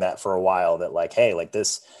thinking that for a while, that hey,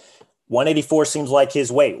 this 184 seems like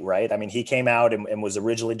his weight, right? I mean, he came out and was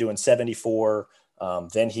originally doing 74.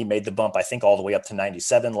 Then he made the bump, I think, all the way up to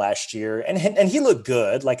 97 last year. And he looked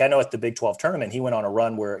good. I know at the Big 12 tournament, he went on a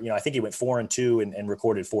run where, I think he went 4-2 and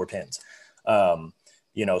recorded 4 pins.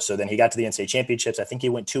 So then he got to the NCAA championships. I think he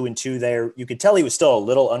went 2-2 there. You could tell he was still a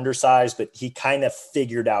little undersized, but he kind of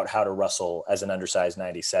figured out how to wrestle as an undersized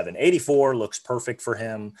 97. 84 looks perfect for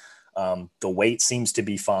him. The weight seems to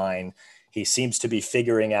be fine. He seems to be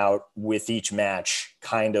figuring out with each match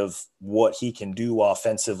kind of what he can do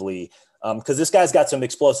offensively. Because this guy's got some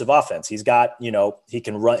explosive offense. He's got, he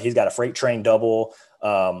can run. He's got a freight train double.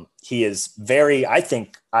 He is very, I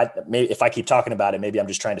think, if I keep talking about it, maybe I'm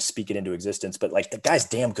just trying to speak it into existence, but the guy's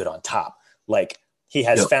damn good on top. He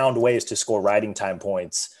has found ways to score riding time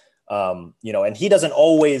points. And he doesn't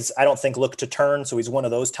always, I don't think, look to turn. So he's one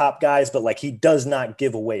of those top guys, but he does not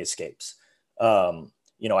give away escapes.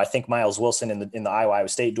 I think Miles Wilson in the Iowa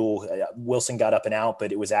State duel, Wilson got up and out,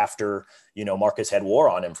 but it was after, Marcus had war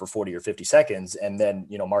on him for 40 or 50 seconds. And then,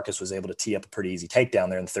 Marcus was able to tee up a pretty easy takedown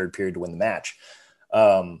there in the third period to win the match.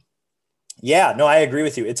 I agree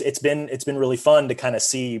with you. It's been really fun to kind of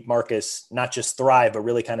see Marcus not just thrive, but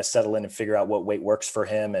really kind of settle in and figure out what weight works for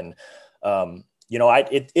him. And,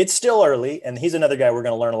 it's still early, and he's another guy we're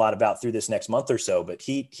going to learn a lot about through this next month or so. But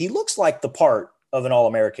he looks like the part of an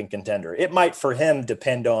All-American contender. It might for him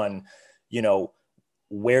depend on,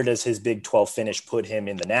 where does his Big 12 finish put him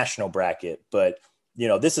in the national bracket. But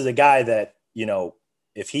this is a guy that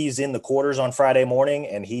if he's in the quarters on Friday morning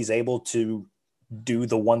and he's able to do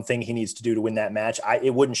the one thing he needs to do to win that match,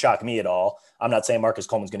 it wouldn't shock me at all. I'm not saying Marcus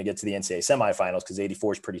Coleman's going to get to the NCAA semifinals because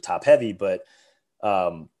 84 is pretty top heavy, but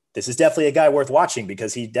this is definitely a guy worth watching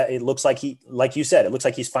because it looks like like you said, it looks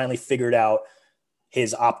like he's finally figured out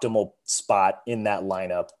his optimal spot in that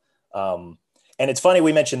lineup. And it's funny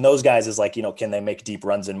we mentioned those guys as can they make deep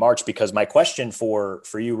runs in March? Because my question for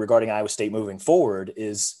you regarding Iowa State moving forward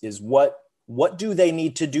is what do they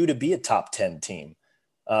need to do to be a top 10 team?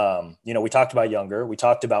 We talked about Younger. We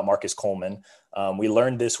talked about Marcus Coleman. We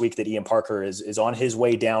learned this week that Ian Parker is on his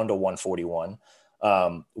way down to 141,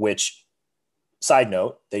 which, side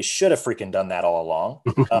note, they should have freaking done that all along.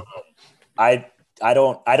 I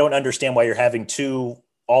don't understand why you're having two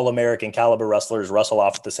All-American caliber wrestlers wrestle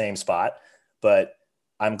off at the same spot, but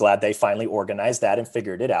I'm glad they finally organized that and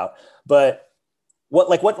figured it out. But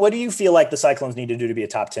what do you feel like the Cyclones need to do to be a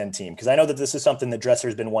top 10 team? Because I know that this is something that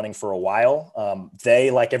Dresser's been wanting for a while.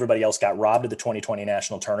 They, like everybody else, got robbed of the 2020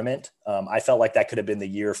 national tournament. I felt like that could have been the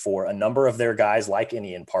year for a number of their guys like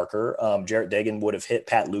Ian Parker. Jarrett Dagan would have hit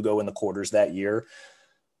Pat Lugo in the quarters that year.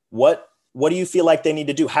 What do you feel like they need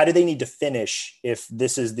to do? How do they need to finish if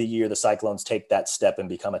this is the year the Cyclones take that step and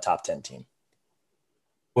become a top 10 team?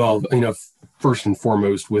 Well, first and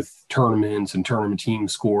foremost with tournaments and tournament team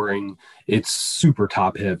scoring, it's super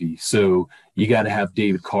top heavy. So you got to have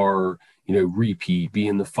David Carr, repeat, be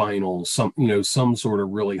in the finals, some sort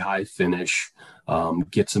of really high finish,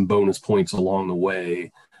 get some bonus points along the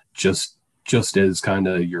way, just as kind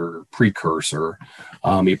of your precursor.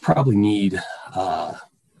 You probably need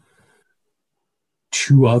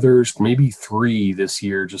two others, maybe three this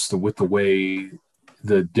year, just with the way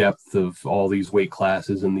the depth of all these weight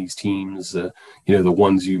classes and these teams, the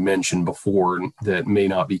ones you mentioned before that may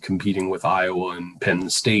not be competing with Iowa and Penn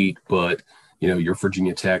State, but, your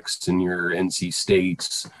Virginia Techs and your NC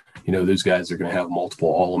States, those guys are going to have multiple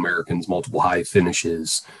All-Americans, multiple high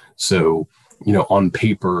finishes. So, on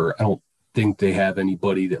paper, I don't think they have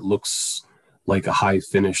anybody that looks like a high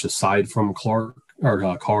finish aside from Clark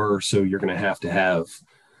or Carr. So you're going to have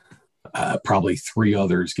probably three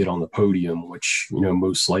others get on the podium, which,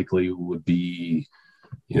 most likely would be,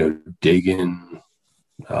 Dagan,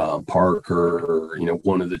 Parker,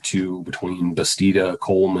 one of the two between Bastida,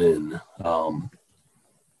 Coleman.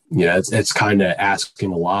 It's kind of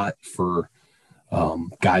asking a lot for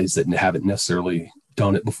guys that haven't necessarily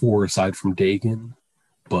done it before aside from Dagan.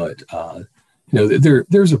 But,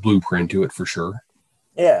 there's a blueprint to it for sure.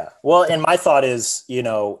 Yeah. Well, and my thought is,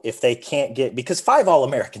 if they can't get, because 5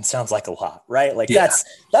 All-Americans sounds like a lot, right?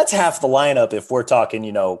 That's half the lineup. If we're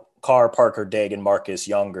talking, Carr, Parker, Dagan, Marcus,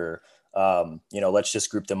 Younger, let's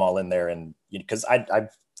just group them all in there. And because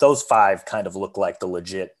those 5 kind of look like the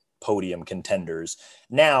legit podium contenders.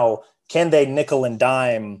 Now, can they nickel and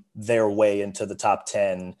dime their way into the top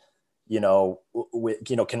 10?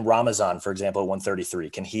 Can Ramazan, for example, at 133,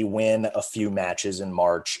 can he win a few matches in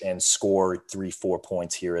March and score 3-4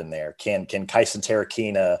 points here and there? Can Kyson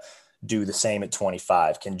Tarakina do the same at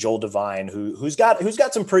 25? Can Joel Devine, who's got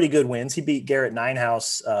some pretty good wins? He beat Garrett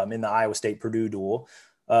Ninehouse in the Iowa State Purdue duel.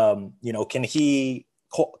 Can he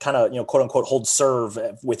kind of, quote unquote, hold serve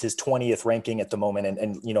with his 20th ranking at the moment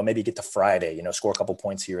and maybe get to Friday, score a couple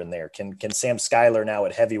points here and there? Can Sam Schuyler now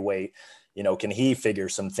at heavyweight, can he figure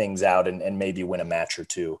some things out and maybe win a match or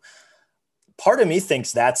two? Part of me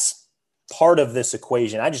thinks that's part of this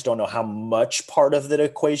equation. I just don't know how much part of the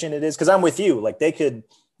equation it is. Cause I'm with you. Like they could,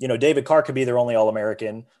 David Carr could be their only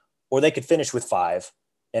All-American, or they could finish with 5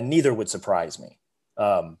 and neither would surprise me.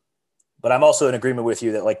 But I'm also in agreement with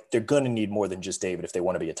you that they're going to need more than just David if they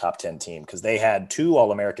want to be a top 10 team. Cause they had 2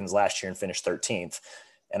 All-Americans last year and finished 13th.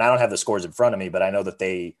 And I don't have the scores in front of me, but I know that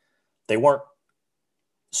they weren't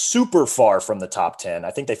super far from the top 10.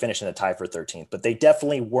 I think they finished in a tie for 13th, but they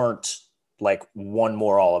definitely weren't one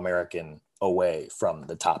more All-American away from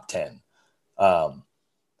the top 10.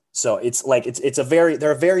 So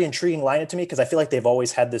they're a very intriguing lineup to me because I feel like they've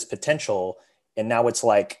always had this potential, and now it's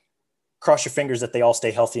cross your fingers that they all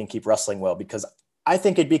stay healthy and keep wrestling well, because I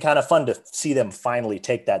think it'd be kind of fun to see them finally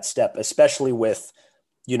take that step, especially with,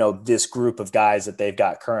 this group of guys that they've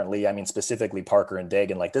got currently. I mean, specifically Parker and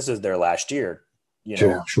Dagan, this is their last year.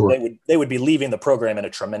 Sure. They would be leaving the program in a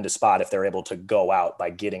tremendous spot if they're able to go out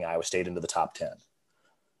by getting Iowa State into the top 10.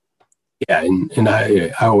 Yeah. And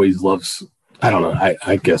I always love, I don't know,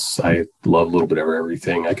 I guess I love a little bit of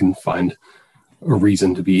everything. I can find a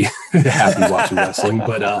reason to be happy watching wrestling.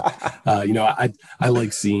 But I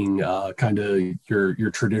like seeing kind of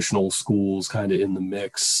your traditional schools kind of in the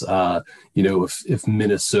mix. If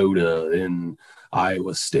Minnesota and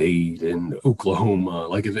Iowa State and Oklahoma,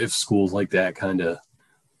 like if schools like that kind of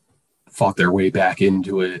fought their way back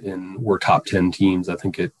into it and were top 10 teams, I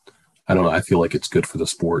don't know, I feel like it's good for the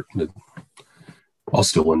sport. I'll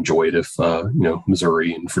still enjoy it if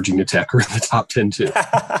Missouri and Virginia Tech are in the top 10 too.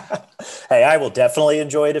 Hey, I will definitely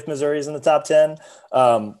enjoy it if Missouri's in the top 10.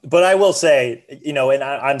 But I will say, and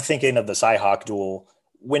I'm thinking of the Cy-Hawk duel.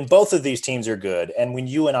 When both of these teams are good, and when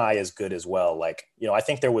UNI is good as well, I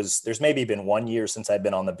think there's maybe been 1 year since I've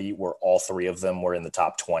been on the beat where all three of them were in the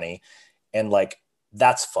top 20, and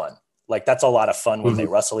that's fun. That's a lot of fun when they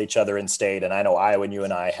wrestle each other in state. And I know Iowa and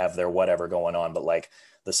UNI have their whatever going on, but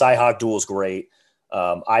the Cy-Hawk duel is great.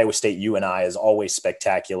 Iowa State UNI is always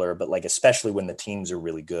spectacular, but especially when the teams are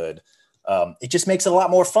really good, it just makes it a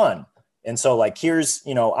lot more fun. And so here's,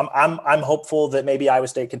 I'm hopeful that maybe Iowa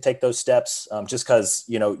State can take those steps, just because,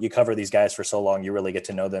 you cover these guys for so long, you really get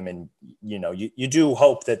to know them. And, you do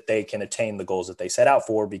hope that they can attain the goals that they set out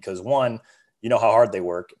for, because one, how hard they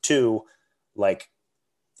work. Two,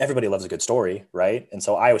 everybody loves a good story. Right. And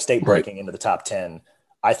so Iowa State breaking into the top 10,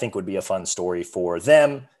 I think would be a fun story for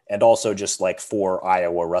them. And also just for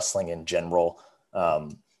Iowa wrestling in general.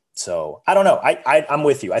 So I don't know. I'm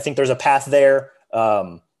with you. I think there's a path there,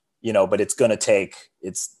 but it's going to take,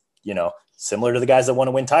 similar to the guys that want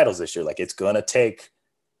to win titles this year. It's going to take,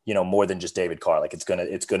 more than just David Carr. It's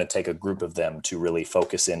going to take a group of them to really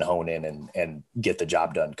focus in, hone in, and get the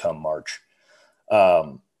job done come March.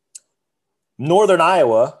 Northern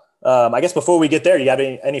Iowa. I guess before we get there, you got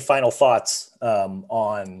any final thoughts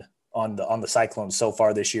on the Cyclones so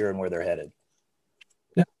far this year and where they're headed?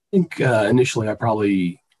 Yeah, I think initially I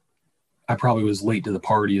probably was late to the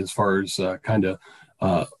party as far as kind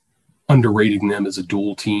of underrating them as a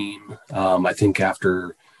dual team. I think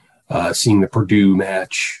after seeing the Purdue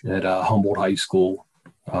match at Humboldt High School,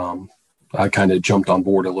 I kind of jumped on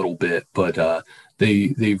board a little bit, but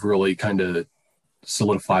they've really kind of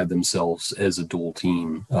solidified themselves as a dual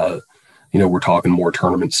team. We're talking more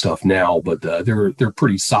tournament stuff now, but they're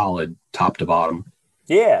pretty solid top to bottom.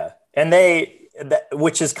 Yeah. And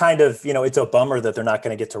which is kind of, it's a bummer that they're not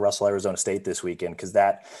going to get to wrestle Arizona State this weekend. Cause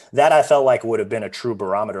that I felt like would have been a true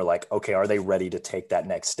barometer. Okay, are they ready to take that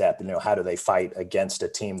next step? How do they fight against a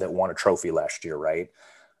team that won a trophy last year? Right.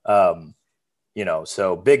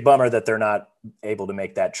 So big bummer that they're not able to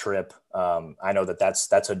make that trip. I know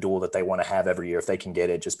that's a duel that they want to have every year if they can get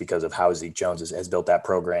it, just because of how Zeke Jones has built that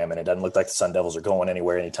program, and it doesn't look like the Sun Devils are going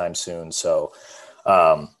anywhere anytime soon. So,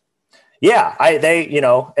 I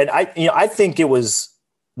think it was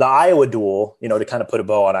the Iowa duel, to kind of put a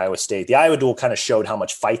bow on Iowa State. The Iowa duel kind of showed how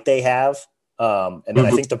much fight they have. And then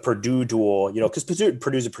I think the Purdue duel, because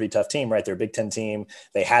Purdue's a pretty tough team, right? They're a Big Ten team.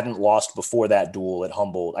 They hadn't lost before that duel at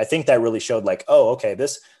Humboldt. I think that really showed okay,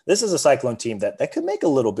 this is a Cyclone team that could make a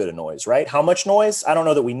little bit of noise, right? How much noise? I don't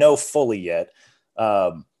know that we know fully yet.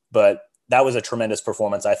 But that was a tremendous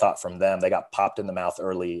performance, I thought, from them. They got popped in the mouth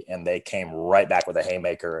early and they came right back with a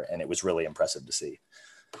haymaker, and it was really impressive to see.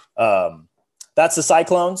 That's the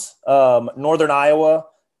Cyclones. Northern Iowa.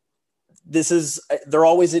 They're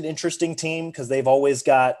always an interesting team because they've always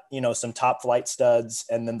got, some top flight studs.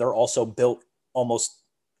 And then they're also built almost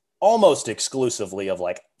exclusively of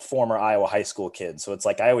former Iowa high school kids. So it's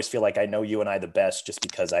I always feel like I know UNI the best just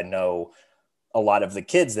because I know a lot of the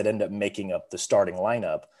kids that end up making up the starting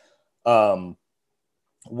lineup. I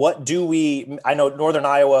know Northern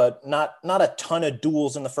Iowa, not a ton of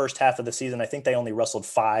duels in the first half of the season. I think they only wrestled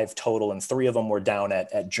 5 total and 3 of them were down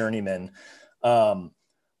at Journeyman.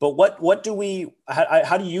 But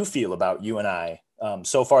how do you feel about UNI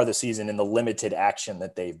so far this season in the limited action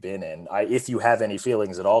that they've been in? If you have any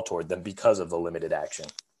feelings at all toward them because of the limited action.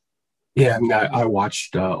 Yeah, I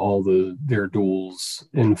watched all their duels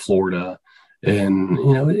in Florida, and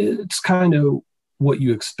it's kind of what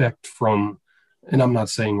you expect from, and I'm not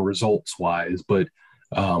saying results wise, but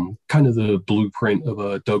kind of the blueprint of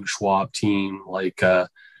a Doug Schwab team.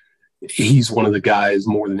 He's one of the guys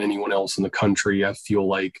more than anyone else in the country. I feel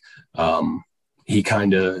like he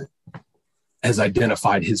kind of has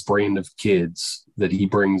identified his brand of kids that he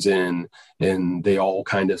brings in, and they all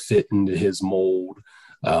kind of fit into his mold.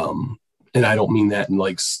 And I don't mean that in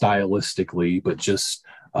stylistically, but just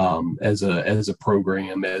as a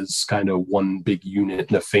program, as kind of one big unit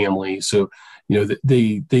in a family. So,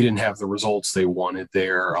 they didn't have the results they wanted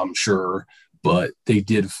there, I'm sure, but they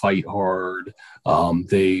did fight hard.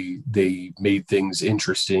 They made things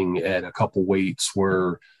interesting at a couple weights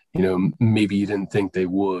where, maybe you didn't think they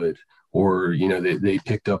would, or, they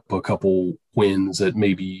picked up a couple wins that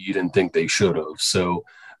maybe you didn't think they should have. So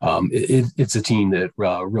it's a team that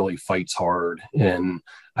really fights hard. And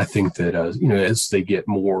I think that, as they get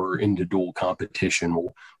more into dual competition,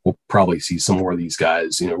 we'll probably see some more of these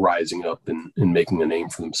guys, rising up and making a name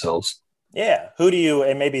for themselves. Yeah. Who do you,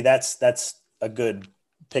 and maybe that's a good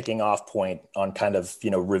picking off point on kind of,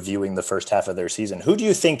 reviewing the first half of their season. Who do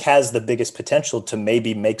you think has the biggest potential to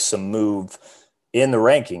maybe make some move in the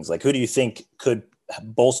rankings? Like, who do you think could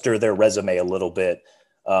bolster their resume a little bit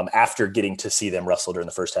after getting to see them wrestle during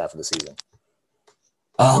the first half of the season?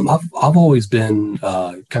 I've always been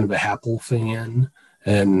kind of a Happel fan,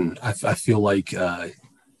 and I feel like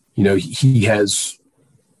he has.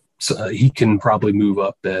 He can probably move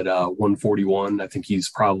up at 141. I think he's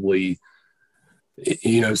probably,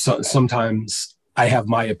 sometimes I have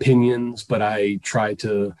my opinions, but I try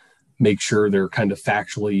to make sure they're kind of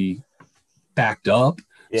factually backed up.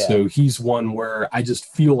 Yeah. So he's one where I just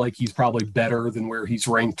feel like he's probably better than where he's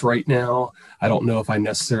ranked right now. I don't know if I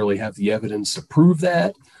necessarily have the evidence to prove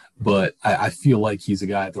that, but I feel like he's a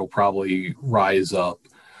guy that'll probably rise up.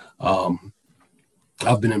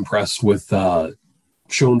 I've been impressed with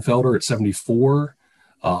Schoenfelder at 74.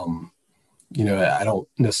 I don't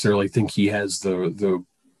necessarily think he has the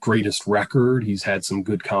greatest record. He's had some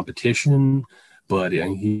good competition, but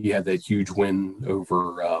he had that huge win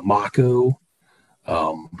over Mako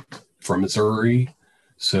from Missouri.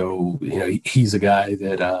 So, he's a guy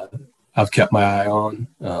that I've kept my eye on.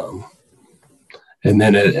 And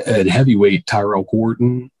then at heavyweight, Tyrell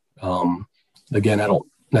Gordon. Again, I don't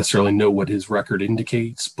necessarily know what his record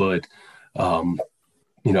indicates, but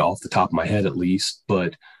off the top of my head at least.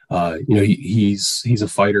 But he's a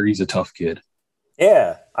fighter. He's a tough kid.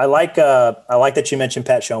 Yeah, I like that you mentioned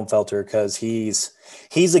Pat Schoenfelder, because he's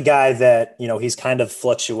a guy that, he's kind of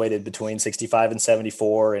fluctuated between 65 and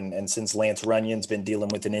 74. And since Lance Runyon's been dealing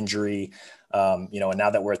with an injury, and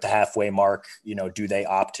now that we're at the halfway mark, do they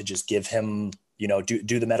opt to just give him,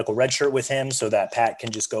 do the medical red shirt with him so that Pat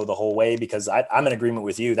can just go the whole way? Because I'm in agreement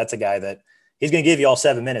with you. That's a guy that he's going to give you all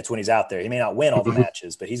 7 minutes when he's out there. He may not win all the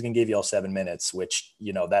matches, but he's going to give you all 7 minutes, which,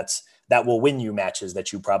 that will win you matches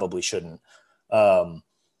that you probably shouldn't.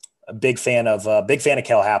 A big fan of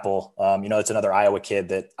Kel Happel. It's another Iowa kid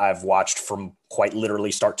that I've watched from quite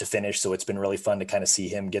literally start to finish. So it's been really fun to kind of see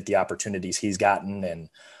him get the opportunities he's gotten. And,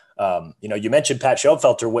 you mentioned Pat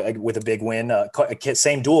Schoenfelder with a big win,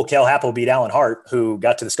 same duel. Kel Happel beat Alan Hart, who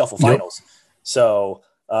got to the Scuffle finals. Yep. So,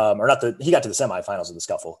 he got to the semifinals of the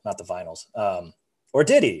Scuffle, not the finals. Or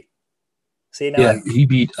did he? See, now yeah, he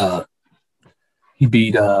beat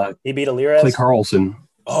Alirez. Clay Carlson.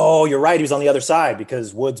 Oh, you're right. He was on the other side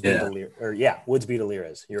because Woods beat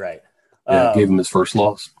Alirez. You're right. Gave him his first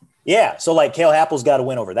loss. Yeah. So like Kel Happel's got to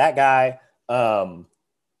win over that guy. And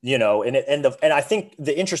I think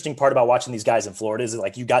the interesting part about watching these guys in Florida is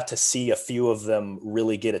like you got to see a few of them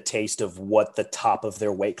really get a taste of what the top of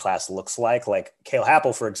their weight class looks like. Like Kel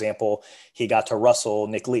Happel, for example, he got to wrestle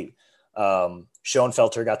Nick Lee.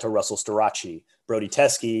 Schoenfelder got to wrestle Starachi. Brody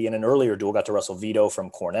Teske in an earlier duel got to wrestle Vito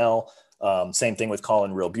from Cornell. Same thing with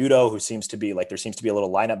Colin Real Buto, who seems to be a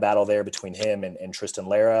little lineup battle there between him and Tristan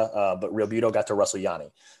Lara. But Real Buto got to wrestle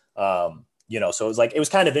Yanni. So it was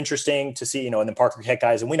kind of interesting to see, and then Parker Heck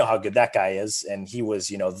guys, and we know how good that guy is. And he was,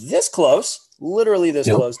 this close, literally this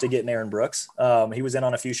close to getting Aaron Brooks. He was in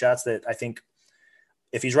on a few shots that I think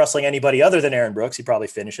if he's wrestling anybody other than Aaron Brooks, he probably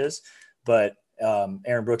finishes, but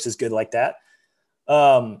Aaron Brooks is good like that.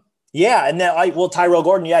 And then Tyrell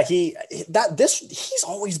Gordon. Yeah. He's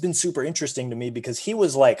always been super interesting to me because he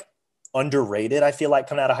was like underrated. I feel like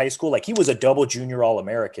coming out of high school, like he was a double junior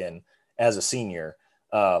All-American as a senior.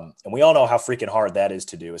 And we all know how freaking hard that is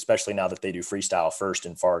to do, especially now that they do freestyle first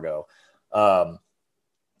in Fargo.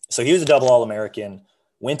 So he was a double All-American,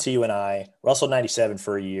 went to UNI, wrestled 97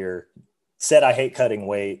 for a year, said, I hate cutting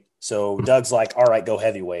weight. So Doug's like, all right, go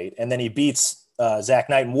heavyweight. And then he beats Zach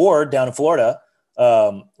Knight and Ward down in Florida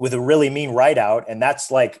with a really mean right out. And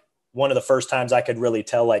that's like one of the first times I could really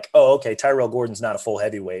tell like, oh, okay, Tyrell Gordon's not a full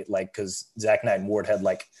heavyweight. Like, cause Zach Knight and Ward had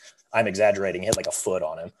like, I'm exaggerating, he had like a foot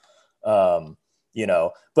on him.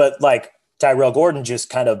 But like Tyrell Gordon just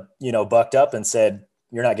kind of, bucked up and said,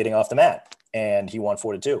 you're not getting off the mat. And he won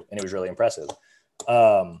 4-2. And it was really impressive.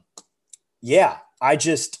 I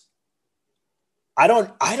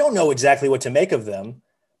don't know exactly what to make of them,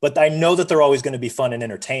 but I know that they're always going to be fun and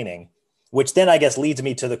entertaining, which then I guess leads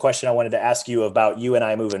me to the question I wanted to ask you about you and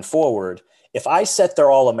I moving forward. If I set their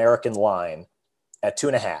All-American line at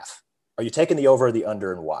 2.5, are you taking the over or the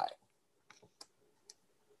under, and why?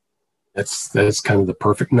 That's kind of the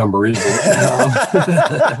perfect number, isn't it?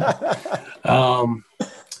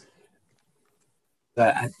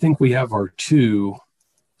 I think we have our two.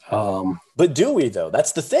 But do we though?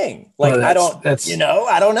 That's the thing. Like, Well, I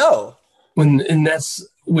don't know. and that's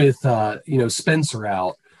with Spencer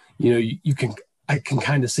out. You can I can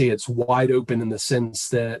kind of say it's wide open in the sense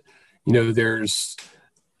that there's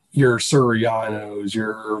your Surianos,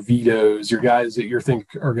 your Vitos, your guys that you think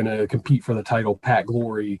are going to compete for the title, Pat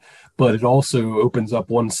Glory, but it also opens up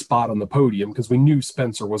one spot on the podium because we knew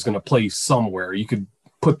Spencer was going to play somewhere. You could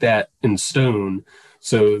put that in stone.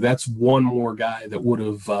 So that's one more guy that would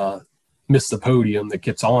have missed the podium that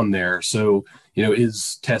gets on there. So,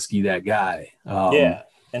 is Teskey that guy? Yeah.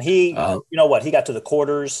 And he, he got to the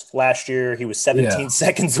quarters last year. He was 17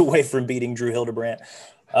 seconds away from beating Drew Hildebrandt.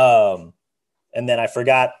 And then I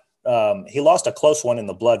forgot, he lost a close one in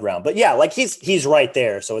the blood round, but yeah, like he's right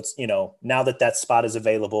there. So it's, now that spot is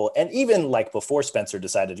available, and even like before Spencer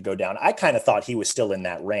decided to go down, I kind of thought he was still in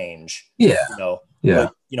that range. Yeah.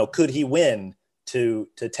 But, could he win to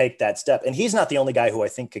take that step? And he's not the only guy who I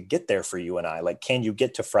think could get there for you and I. Like, can you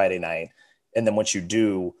get to Friday night? And then once you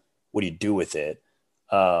do, what do you do with it?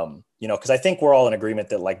 Because I think we're all in agreement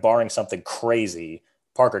that, like, barring something crazy,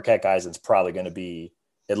 Parker Keck-Eisen's probably going to be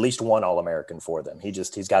at least one All-American for them.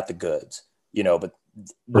 He's got the goods, but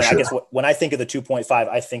I guess when I think of the 2.5,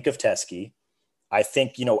 I think of Teskey. I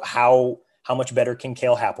think, how much better can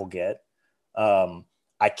Cale Happel get?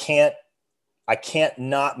 I can't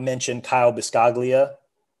not mention Kyle Biscaglia.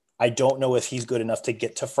 I don't know if he's good enough to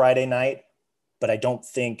get to Friday night, but I don't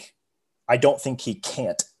think he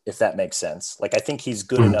can't, if that makes sense. Like, I think he's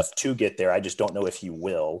good enough to get there. I just don't know if he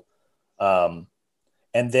will. And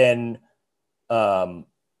then, can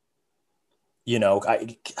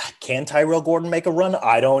Tyrell Gordon make a run?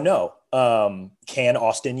 I don't know. Can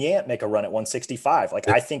Austin Yant make a run at 165? Like,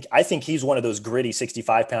 I think he's one of those gritty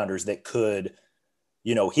 65 pounders that could,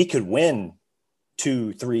 he could win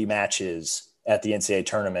 2-3 matches at the NCAA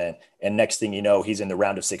tournament. And next thing you know, he's in the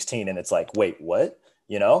round of 16 and it's like, wait, what?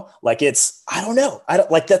 Like, I don't know.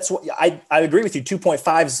 That's what I agree with you.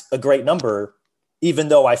 2.5 is a great number, even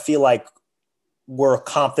though I feel like we're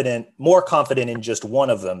more confident in just one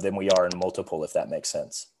of them than we are in multiple, if that makes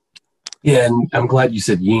sense. Yeah. And I'm glad you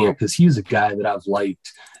said Yant, because he's a guy that I've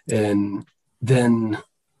liked. And then,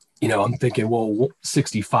 I'm thinking, well,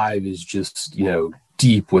 65 is just,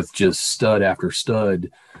 deep with just stud after stud.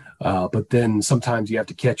 But then sometimes you have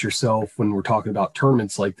to catch yourself when we're talking about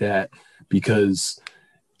tournaments like that, because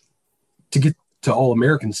to get to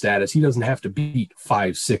All-American status, he doesn't have to beat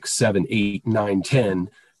 5, 6, 7, 8, 9, 10.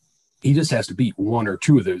 He just has to beat one or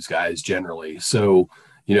two of those guys generally. So,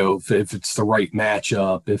 if it's the right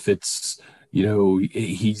matchup, if it's,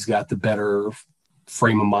 he's got the better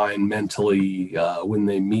frame of mind mentally when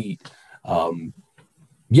they meet.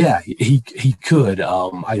 He could.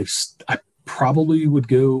 I probably would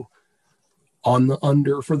go on the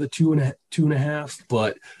under for the 2.5,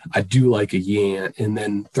 but I do like a Yant. And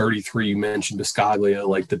then 33, you mentioned Biscaglia,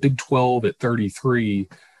 like the Big 12 at 33,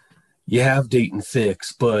 you have Dayton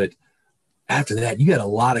Fix, but after that, you got a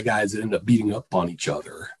lot of guys that end up beating up on each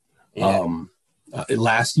other. Yeah.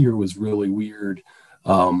 Last year was really weird.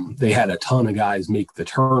 They had a ton of guys make the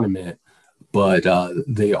tournament, but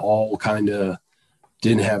they all kind of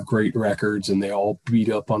didn't have great records and they all beat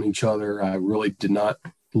up on each other. I really did not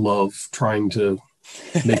love trying to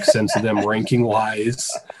make sense of them ranking wise.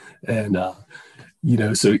 And,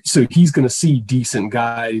 so he's going to see decent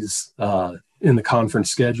guys in the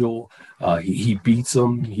conference schedule. He beats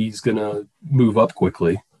them. He's going to move up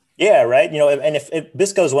quickly. Yeah, right. And if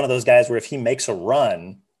Bisco is one of those guys where if he makes a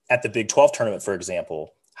run at the Big 12 tournament, for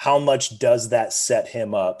example, how much does that set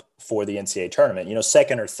him up for the NCAA tournament?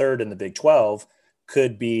 Second or third in the Big 12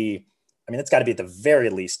 could be, it's got to be at the very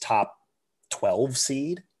least top 12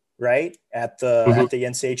 seed, right? At the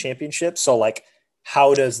NCAA championship. So, like,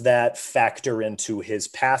 how does that factor into his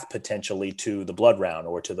path potentially to the blood round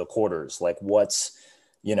or to the quarters? Like, what's,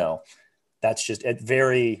 that's just I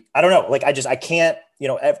don't know. Like, I can't,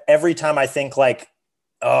 every time I think like,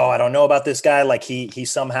 oh, I don't know about this guy. Like he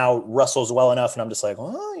somehow wrestles well enough. And I'm just like,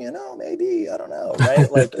 oh, maybe, I don't know. Right.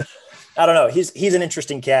 Like, I don't know. He's an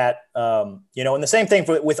interesting cat. And the same thing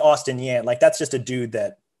with Austin Yant. Like, that's just a dude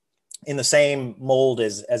that in the same mold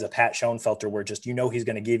as a Pat Schoenfelter, where just, he's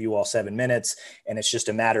going to give you all 7 minutes. And it's just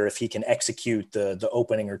a matter if he can execute the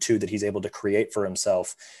opening or two that he's able to create for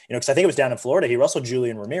himself. Because I think it was down in Florida, he wrestled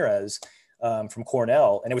Julian Ramirez from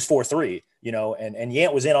Cornell, and it was 4-3, and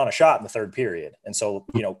Yant was in on a shot in the third period. And so,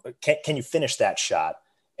 can you finish that shot?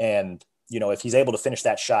 And, if he's able to finish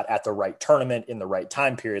that shot at the right tournament in the right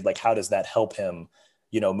time period, like, how does that help him,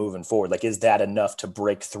 moving forward? Like, is that enough to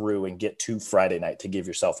break through and get to Friday night to give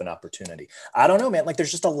yourself an opportunity? I don't know, man. Like,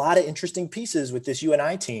 there's just a lot of interesting pieces with this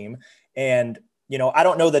UNI team. And, I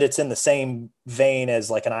don't know that it's in the same vein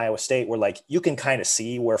as like an Iowa State where like you can kind of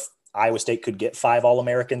see where Iowa State could get 5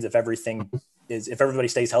 All-Americans if everybody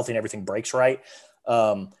stays healthy and everything breaks right.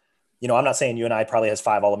 I'm not saying UNI probably has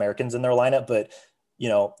 5 All-Americans in their lineup, but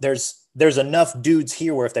there's enough dudes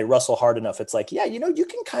here where if they wrestle hard enough, it's like, you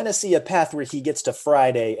can kind of see a path where he gets to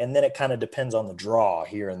Friday, and then it kind of depends on the draw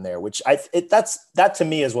here and there, which that to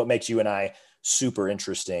me is what makes UNI super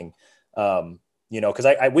interesting. Because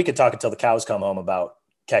we could talk until the cows come home about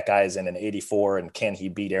Keck Eisen and an 84 and can he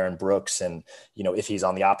beat Aaron Brooks? And, if he's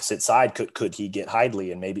on the opposite side, could he get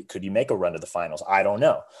Hidley and maybe could he make a run to the finals? I don't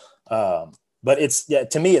know. But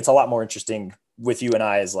to me, it's a lot more interesting with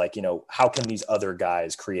UNI is like, how can these other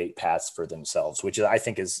guys create paths for themselves, which I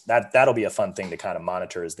think is that'll be a fun thing to kind of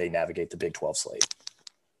monitor as they navigate the Big 12 slate.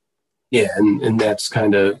 Yeah. And that's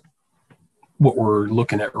kind of what we're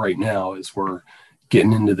looking at right now is we're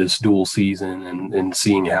getting into this dual season and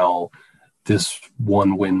seeing how this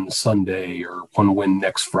one win Sunday or one win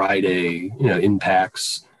next Friday,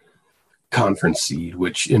 impacts conference seed,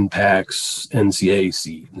 which impacts NCAA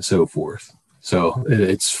seed and so forth. So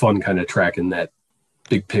it's fun kind of tracking that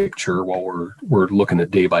big picture while we're looking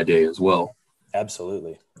at day by day as well.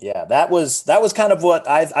 Absolutely. Yeah. That was kind of what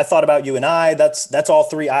I thought about UNI. That's all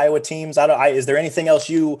 3 Iowa teams. Is there anything else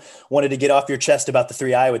you wanted to get off your chest about the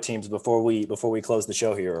 3 Iowa teams before we close the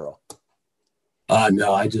show here, Earl?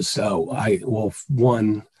 No, I'm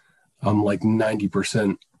like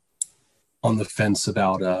 90% on the fence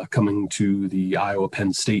about coming to the Iowa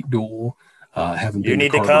Penn State duel. You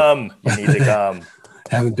need to come.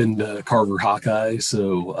 Haven't been to Carver Hawkeye,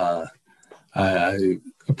 so I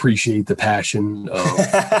appreciate the passion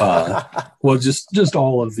of just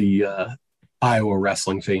all of the Iowa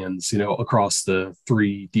wrestling fans, across the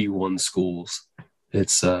 3 D1 schools.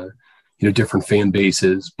 It's different fan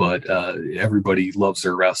bases, but everybody loves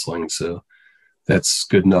their wrestling, so that's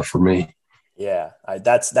good enough for me. Yeah,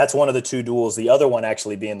 that's one of the 2 duels. The other one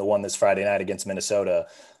actually being the one this Friday night against Minnesota.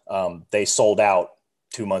 They sold out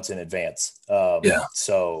 2 months in advance.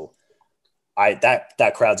 So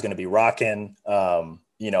that crowd's going to be rocking.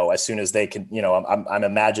 As soon as they can, I'm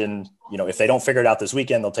imagine, if they don't figure it out this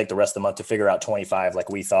weekend, they'll take the rest of the month to figure out 25 like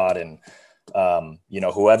we thought. And,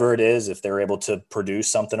 whoever it is, if they're able to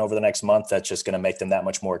produce something over the next month, that's just going to make them that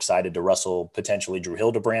much more excited to wrestle potentially Drew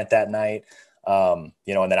Hildebrandt that night. And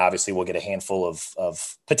then obviously we'll get a handful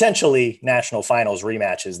of potentially national finals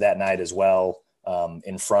rematches that night as well,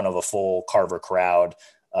 in front of a full Carver crowd.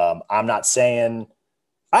 I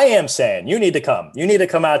am saying you need to come. You need to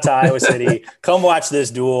come out to Iowa City, come watch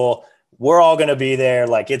this duel. We're all going to be there.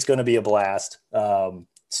 Like, it's going to be a blast.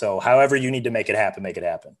 So however you need to make it happen, make it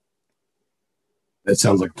happen. That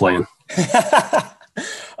sounds like a plan.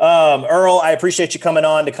 Earl, I appreciate you coming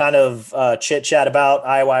on to kind of chit chat about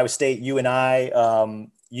Iowa State, UNI.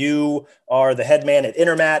 You are the head man at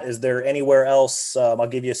Intermat. Is there anywhere else? I'll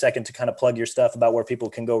give you a second to kind of plug your stuff about where people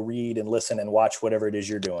can go read and listen and watch whatever it is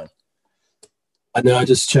you're doing. No,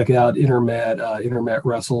 just check out Intermat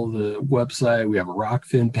Wrestle, the website. We have a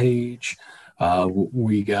Rockfin page.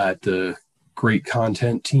 We got the great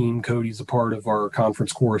content team. Cody's a part of our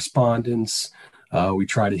conference correspondence. We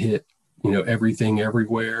try to hit, everything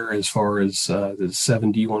everywhere as far as the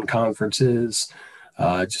 7 D1 conferences.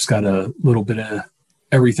 Just got a little bit of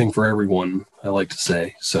everything for everyone, I like to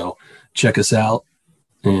say. So check us out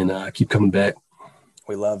and keep coming back.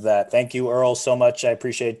 We love that. Thank you, Earl, so much. I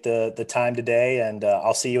appreciate the time today, and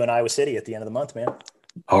I'll see you in Iowa City at the end of the month, man.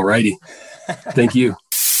 All righty. Thank you.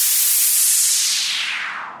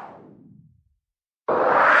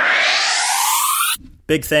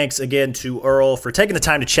 Big thanks again to Earl for taking the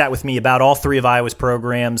time to chat with me about all 3 of Iowa's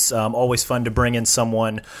programs. Always fun to bring in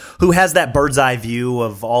someone who has that bird's eye view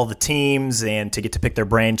of all the teams and to get to pick their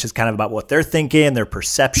brain, just kind of about what they're thinking, their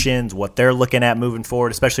perceptions, what they're looking at moving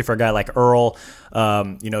forward, especially for a guy like Earl.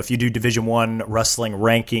 If you do Division I wrestling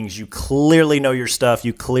rankings, you clearly know your stuff.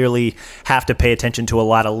 You clearly have to pay attention to a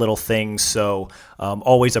lot of little things. So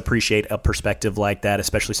always appreciate a perspective like that,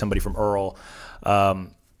 especially somebody from Earl.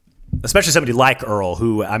 Especially somebody like Earl,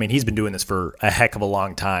 who, he's been doing this for a heck of a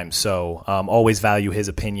long time. So always value his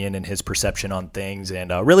opinion and his perception on things, and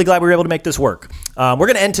really glad we were able to make this work. We're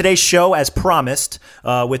going to end today's show as promised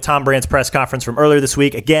with Tom Brandt's press conference from earlier this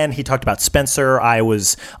week. Again, he talked about Spencer,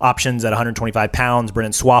 Iowa's options at 125 pounds,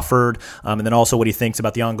 Brennan Swafford, and then also what he thinks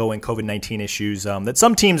about the ongoing COVID-19 issues that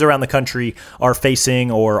some teams around the country are facing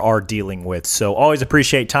or are dealing with. So always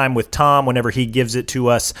appreciate time with Tom whenever he gives it to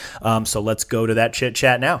us. So let's go to that chit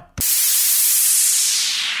chat now.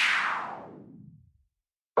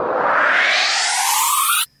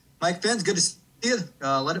 Mike Fens, good to see you.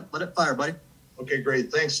 Let it fire, buddy. Okay,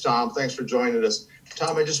 great. Thanks, Tom. Thanks for joining us.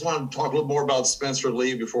 Tom, I just want to talk a little more about Spencer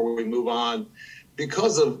Lee before we move on.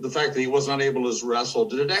 Because of the fact that he was not able to wrestle,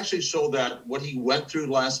 did it actually show that what he went through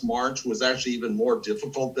last March was actually even more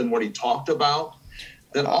difficult than what he talked about?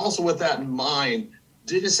 Then also with that in mind,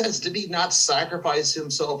 did he not sacrifice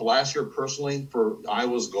himself last year personally for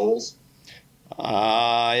Iowa's goals?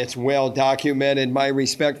 It's well documented. My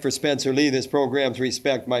respect for Spencer Lee, this program's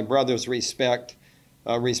respect, my brother's respect,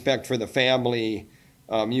 respect for the family.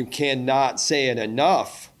 You cannot say it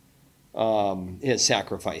enough, his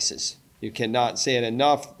sacrifices. You cannot say it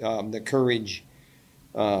enough, the courage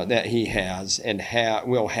that he has and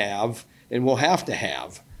will have and will have to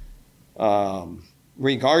have,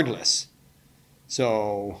 regardless.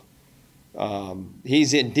 So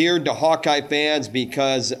he's endeared to Hawkeye fans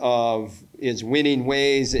because of his winning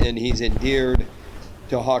ways, and he's endeared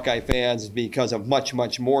to Hawkeye fans because of much,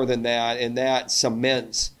 much more than that, and that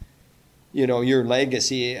cements, your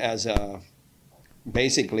legacy as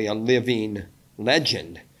basically a living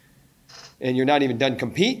legend. And you're not even done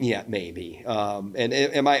competing yet, maybe. And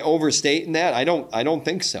am I overstating that? I don't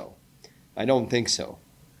think so. I don't think so.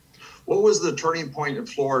 What was the turning point in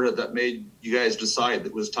Florida that made you guys decide that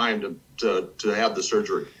it was time to have the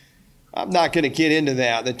surgery? I'm not going to get into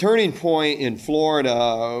that. The turning point in Florida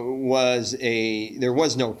there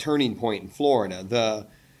was no turning point in Florida.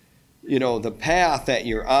 The path that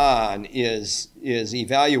you're on is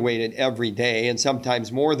evaluated every day, and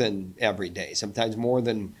sometimes more than every day, sometimes more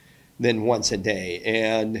than once a day.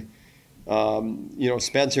 And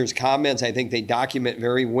Spencer's comments, I think they document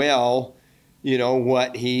very well,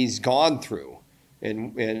 what he's gone through,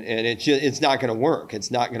 and it's not going to work.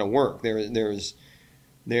 It's not going to work.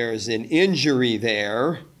 There's an injury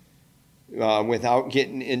there, without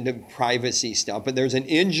getting into privacy stuff, but there's an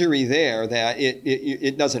injury there that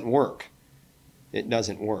it doesn't work. It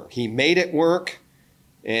doesn't work. He made it work,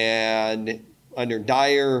 and under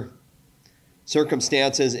dire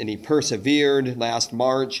circumstances, and he persevered last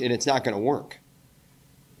March, and it's not going to work.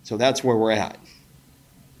 So that's where we're at.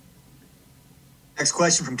 Next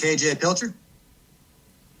question from KJ Pilcher.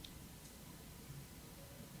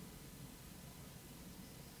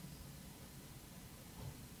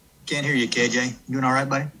 Can't hear you, KJ. You doing all right,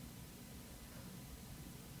 buddy?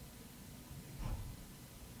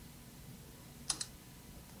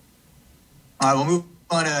 All right, we'll move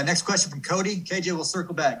on to next question from Cody. KJ, we'll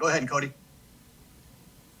circle back. Go ahead, Cody.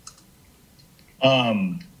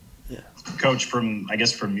 Coach, from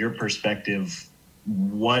your perspective,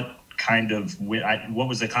 what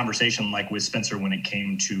was the conversation like with Spencer when it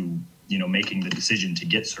came to, making the decision to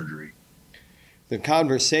get surgery? The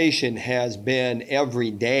conversation has been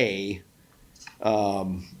every day,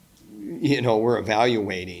 we're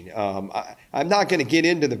evaluating. I'm not going to get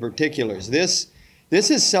into the particulars. This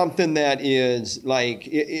is something that is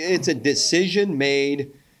it's a decision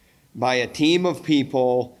made by a team of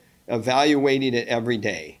people evaluating it every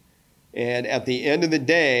day. And at the end of the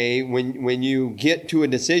day, when you get to a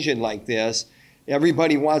decision like this,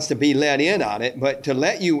 everybody wants to be let in on it, but to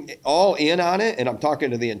let you all in on it, and I'm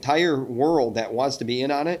talking to the entire world that wants to be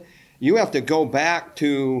in on it, you have to go back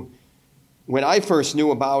to when I first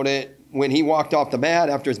knew about it, when he walked off the mat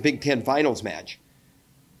after his Big Ten Finals match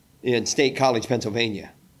in State College,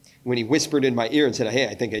 Pennsylvania, when he whispered in my ear and said, "Hey,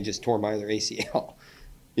 I think I just tore my other ACL."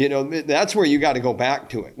 That's where you got to go back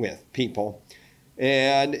to it with people.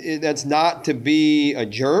 And that's not to be a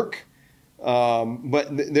jerk, but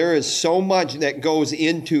there is so much that goes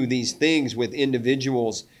into these things with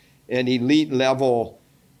individuals and elite level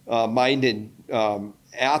minded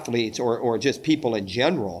athletes or just people in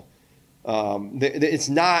general. It's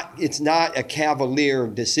not a cavalier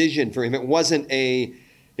decision for him. It wasn't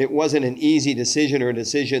an easy decision or a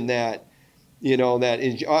decision that that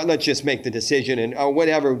is, let's just make the decision and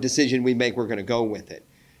whatever decision we make, we're going to go with it.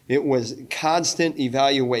 It was constant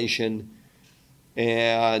evaluation,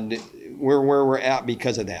 and we're where we're at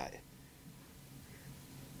because of that.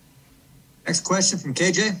 Next question from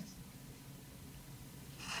KJ.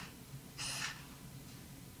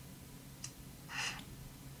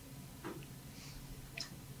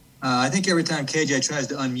 I think every time KJ tries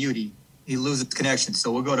to unmute, he loses connection.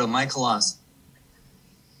 So we'll go to Mike Halas.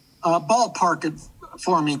 Ballpark it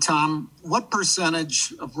for me, Tom. What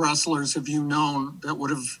percentage of wrestlers have you known that would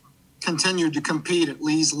have continued to compete at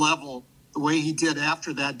Lee's level the way he did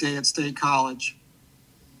after that day at State College?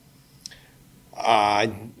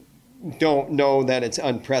 I don't know that it's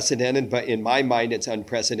unprecedented, but in my mind, it's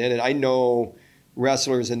unprecedented. I know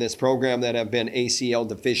wrestlers in this program that have been ACL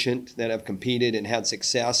deficient, that have competed and had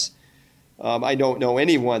success. I don't know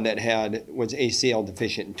anyone that was ACL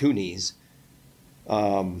deficient in two knees.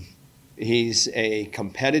 He's a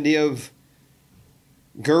competitive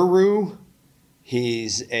guru.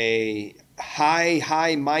 He's a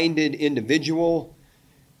high-minded individual,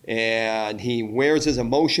 and he wears his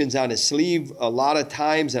emotions on his sleeve a lot of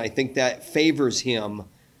times, and I think that favors him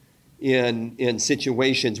in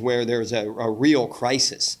situations where there's a real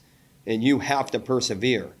crisis, and you have to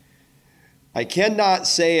persevere. I cannot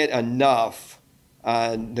say it enough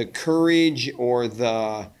on the courage or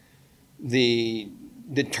the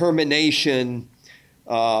determination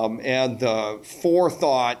and the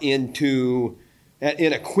forethought in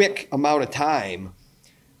a quick amount of time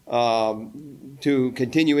to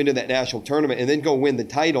continue into that national tournament and then go win the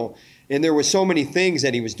title. And there were so many things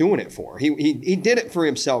that he was doing it for. He did it for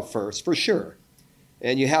himself first, for sure.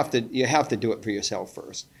 And you have to do it for yourself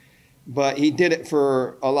first. But he did it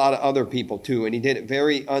for a lot of other people too, and he did it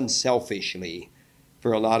very unselfishly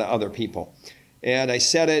for a lot of other people. And I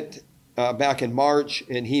said it back in March,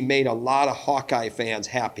 and he made a lot of Hawkeye fans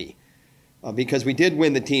happy because we did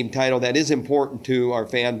win the team title. That is important to our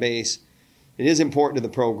fan base. It is important to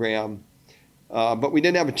the program. But we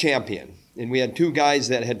didn't have a champion. And we had two guys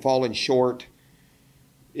that had fallen short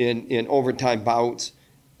in overtime bouts.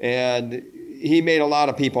 And he made a lot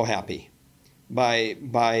of people happy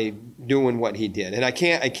by doing what he did.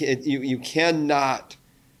 And you cannot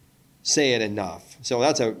say it enough. So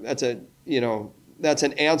that's an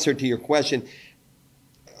answer to your question.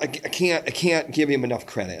 I can't give him enough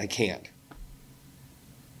credit. I can't.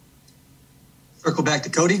 Circle back to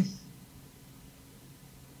Cody.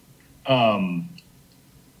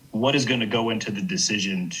 What is going to go into the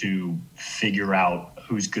decision to figure out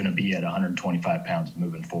who's going to be at 125 pounds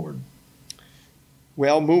moving forward?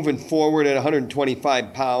 Well, moving forward at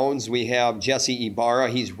 125 pounds, we have Jesse Ibarra.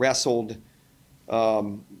 He's wrestled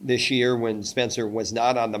this year when Spencer was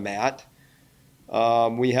not on the mat.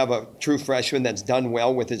 We have a true freshman that's done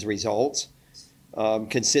well with his results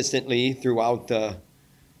consistently throughout the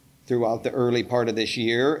early part of this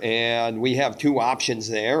year. And we have two options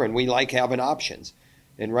there, and we like having options.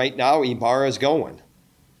 And right now, Ibarra is going.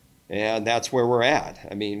 And that's where we're at.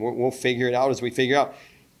 I mean, we'll figure it out as we figure out.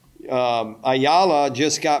 Ayala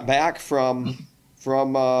just got back from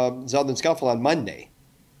Southern Scuffle on Monday.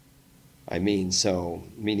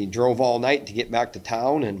 He drove all night to get back to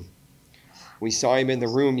town, and we saw him in the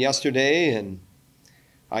room yesterday, and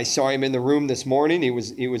I saw him in the room this morning. He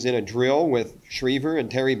was in a drill with Schriever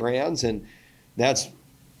and Terry Brands, and that's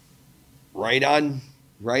right on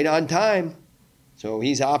time. So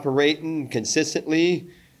he's operating consistently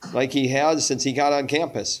like he has since he got on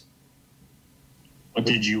campus. What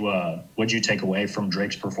did you take away from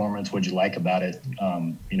Drake's performance? What'd you like about it?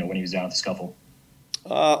 When he was down at the Scuffle.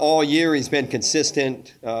 All year he's been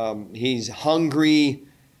consistent. He's hungry.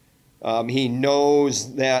 He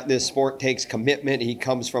knows that this sport takes commitment. He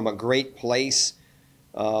comes from a great place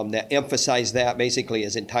that emphasized that basically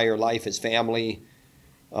his entire life, his family,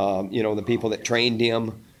 the people that trained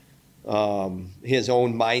him, his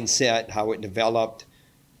own mindset, how it developed.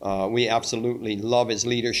 We absolutely love his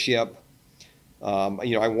leadership.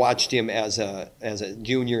 I watched him as a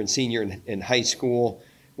junior and senior in high school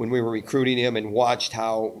when we were recruiting him, and watched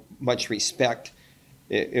how much respect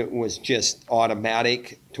it was just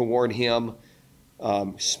automatic toward him.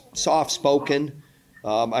 Soft-spoken,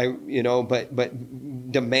 but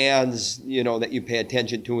demands that you pay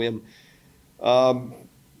attention to him.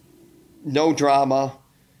 No drama,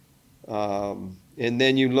 and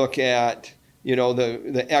then you look at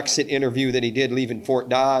the exit interview that he did leaving Fort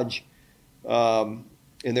Dodge.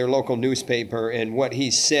 In their local newspaper, and what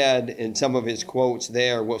he said in some of his quotes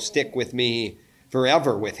there will stick with me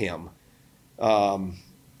forever with him,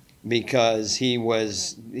 because he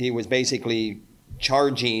was basically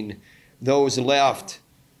charging those left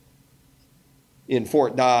in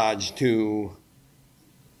Fort Dodge to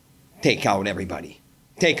take out everybody,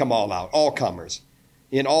 take them all out, all comers,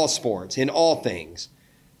 in all sports, in all things,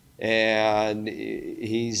 and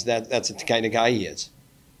that's the kind of guy he is.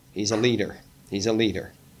 He's a leader. He's a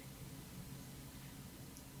leader.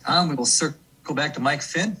 Tom, we will circle back to Mike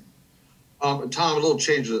Finn. Tom, a little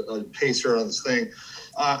change of pace here on this thing.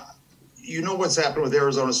 What's happened with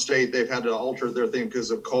Arizona State. They've had to alter their thing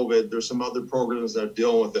because of COVID. There's some other programs that are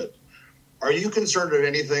dealing with it. Are you concerned at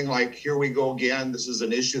anything like, here we go again, this is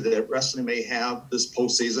an issue that wrestling may have this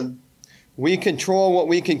postseason? We control what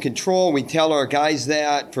we can control. We tell our guys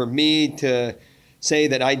that. For me to say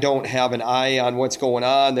that I don't have an eye on what's going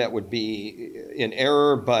on, that would be in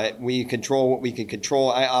error, but we control what we can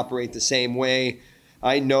control. I operate the same way.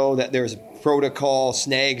 I know that there's protocol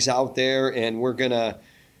snags out there, and we're gonna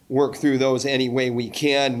work through those any way we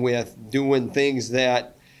can with doing things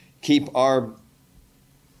that keep our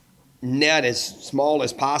net as small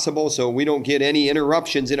as possible so we don't get any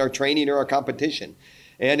interruptions in our training or our competition.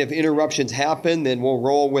 And if interruptions happen, then we'll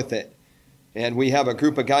roll with it. And we have a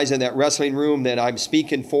group of guys in that wrestling room that I'm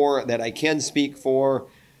speaking for, that I can speak for.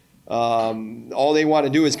 All they want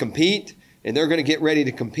to do is compete, and they're going to get ready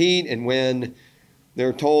to compete. And when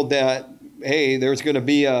they're told that, hey, there's going to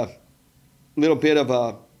be a little bit of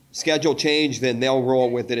a schedule change, then they'll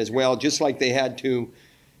roll with it as well, just like they had to,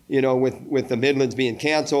 with the Midlands being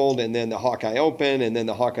canceled, and then the Hawkeye Open, and then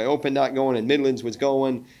the Hawkeye Open not going, and Midlands was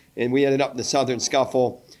going, and we ended up in the Southern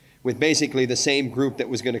Scuffle with basically the same group that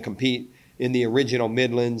was going to compete in the original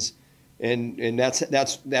Midlands, and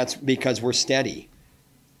that's because we're steady.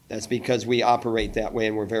 That's because we operate that way,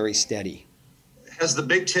 and we're very steady. Has the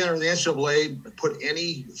Big Ten or the NCAA put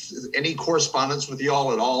any correspondence with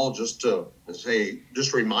y'all at all, just to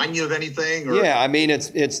remind you of anything? Or? Yeah, I mean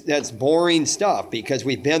that's boring stuff because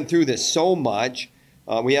we've been through this so much.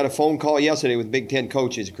 We had a phone call yesterday with Big Ten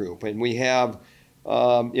coaches group, and we have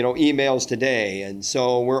emails today, and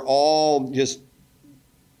so we're all just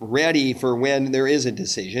ready for when there is a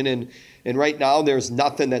decision. And right now there's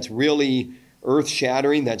nothing that's really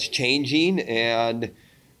earth-shattering that's changing, and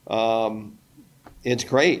it's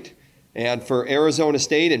great. And for Arizona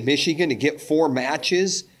State and Michigan to get 4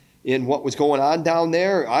 matches in what was going on down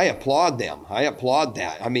there, I applaud them. I applaud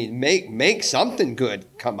that. I mean, make something good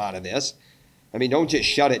come out of this. I mean, don't just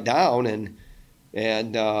shut it down.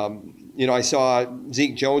 And I saw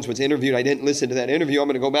Zeke Jones was interviewed. I didn't listen to that interview. I'm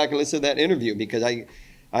going to go back and listen to that interview because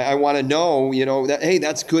I want to know, that, hey,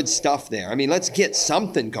 that's good stuff there. I mean, let's get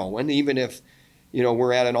something going, even if,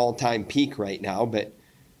 we're at an all-time peak right now. But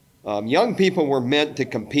young people were meant to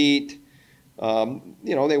compete.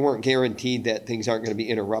 They weren't guaranteed that things aren't going to be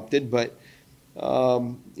interrupted. But,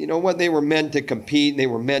 what? They were meant to compete. They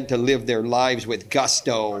were meant to live their lives with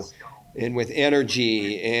gusto and with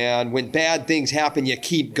energy. And when bad things happen, you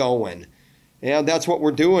keep going. And that's what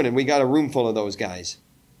we're doing, and we got a room full of those guys.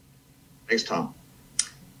 Thanks, Tom.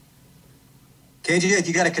 KJ, if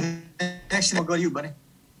you got a connection, I'll go to you, buddy.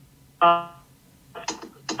 All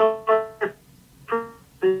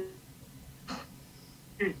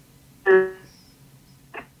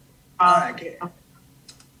right.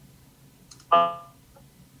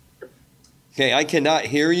 Okay, I cannot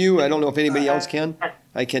hear you. I don't know if anybody else can.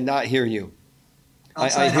 I cannot hear you.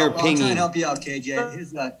 I hear pinging. I'll try and help you out, KJ.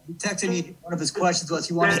 He texted me, one of his questions was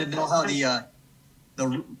he wanted to know how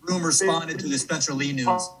the room responded to the Spencer Lee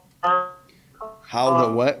news. How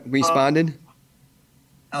the what responded?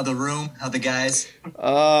 How the guys?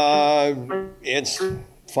 It's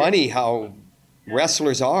funny how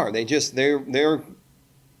wrestlers are. They're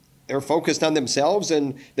focused on themselves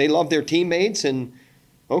and they love their teammates and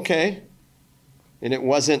okay. And it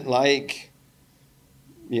wasn't like,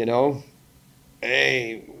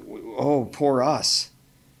 hey, oh, poor us.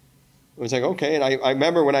 It was like, okay. And I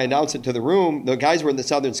remember when I announced it to the room, the guys were in the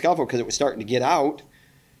Southern Scuffle because it was starting to get out.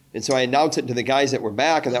 And so I announced it to the guys that were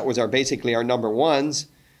back, and that was basically our number ones.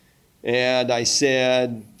 And I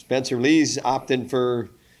said, Spencer Lee's opting for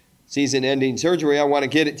season-ending surgery. I want to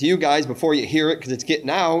get it to you guys before you hear it because it's getting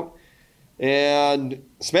out. And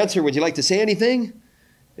Spencer, would you like to say anything?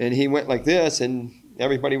 And he went like this, and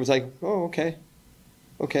everybody was like, oh, okay.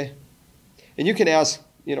 Okay. And you can ask,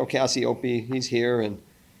 Cassie Opie, he's here, and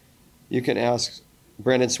you can ask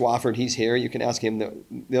Brendan Swafford, he's here. You can ask him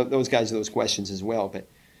those guys those questions as well. But,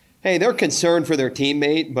 hey, they're concerned for their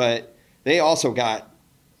teammate, but they also we got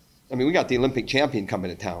the Olympic champion coming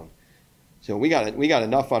to town. So we got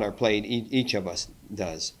enough on our plate, each of us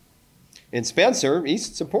does. And Spencer, he's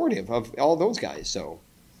supportive of all those guys. So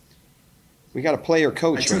we got a player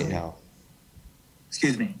coach right now.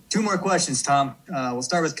 Excuse me. 2 more questions, Tom. We'll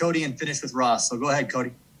start with Cody and finish with Ross. So go ahead,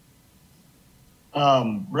 Cody.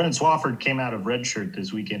 Brendan Swafford came out of redshirt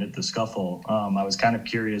this weekend at the Scuffle. I was kind of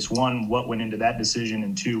curious, 1, what went into that decision?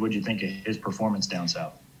 And 2, what did you think of his performance down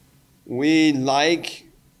south? We like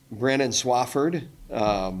Brendan Swafford.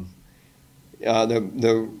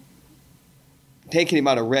 The taking him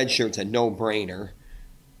out of redshirt's a no-brainer.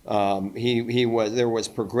 There was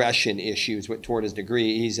progression issues toward his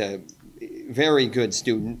degree. He's a very good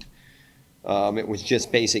student. It was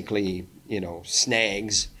just basically,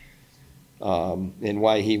 snags. And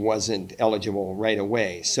why he wasn't eligible right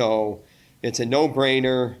away. So it's a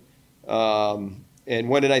no-brainer. And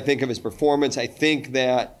what did I think of his performance? I think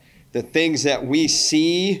that the things that we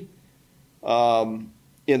see in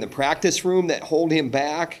the practice room that hold him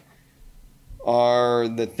back are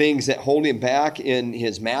the things that hold him back in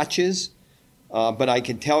his matches. But I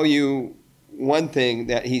can tell you one thing,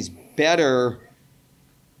 that he's better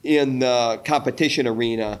in the competition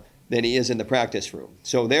arena than he is in the practice room.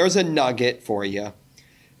 So there's a nugget for you.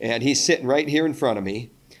 And he's sitting right here in front of me.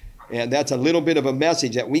 And that's a little bit of a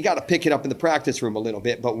message that we got to pick it up in the practice room a little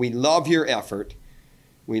bit. But we love your effort.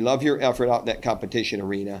 We love your effort out in that competition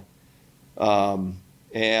arena.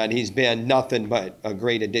 And he's been nothing but a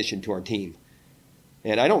great addition to our team.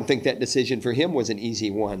 And I don't think that decision for him was an easy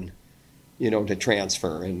one, to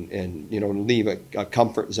transfer and leave a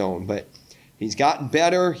comfort zone. But he's gotten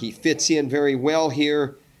better. He fits in very well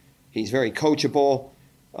here. He's very coachable.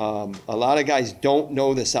 A lot of guys don't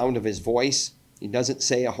know the sound of his voice. He doesn't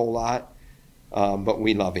say a whole lot, but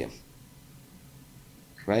we love him.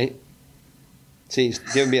 Right? See, he's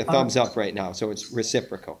giving me a thumbs up right now, so it's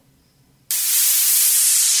reciprocal.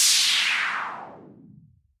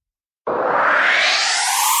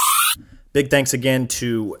 Big thanks again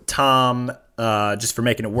to Tom just for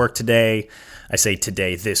making it work today. I say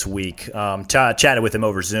today, this week. Chatted with him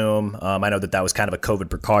over Zoom. I know that was kind of a COVID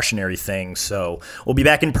precautionary thing. So we'll be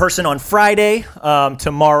back in person on Friday,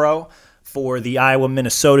 tomorrow, for the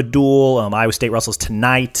Iowa-Minnesota duel. Iowa State wrestles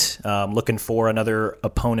tonight. Looking for another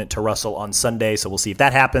opponent to wrestle on Sunday. So we'll see if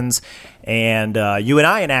that happens. And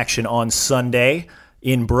UNI in action on Sunday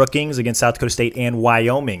in Brookings against South Dakota State and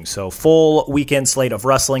Wyoming. So full weekend slate of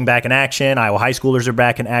wrestling back in action. Iowa high schoolers are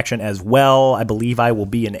back in action as well. I believe I will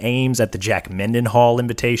be in Ames at the Jack Mendenhall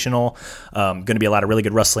Invitational. Going to be a lot of really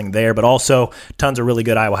good wrestling there, but also tons of really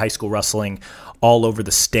good Iowa high school wrestling all over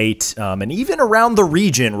the state, and even around the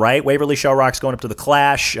region, right? Waverly Shell Rock's going up to the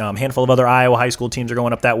Clash. Handful of other Iowa high school teams are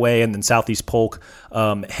going up that way, and then Southeast Polk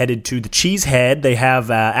headed to the Cheesehead. They have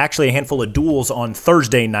actually a handful of duels on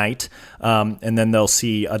Thursday night, and then they'll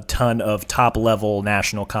see a ton of top-level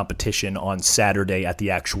national competition on Saturday at the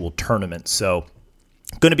actual tournament. So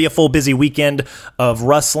going to be a full busy weekend of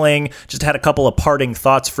wrestling. Just had a couple of parting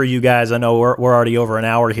thoughts for you guys. I know we're already over an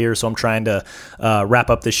hour here, so I'm trying to wrap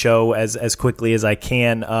up the show as quickly as I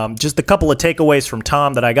can. Just a couple of takeaways from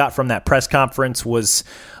Tom that I got from that press conference was,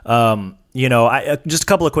 just a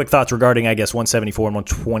couple of quick thoughts regarding, I guess, 174 and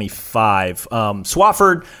 125.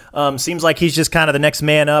 Swafford seems like he's just kind of the next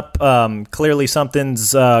man up. Clearly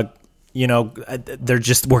something's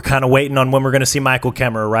we're kind of waiting on when we're going to see Michael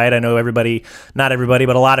Kemmerer, right? I know not everybody,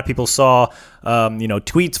 but a lot of people saw,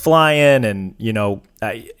 tweets flying and,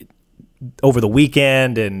 over the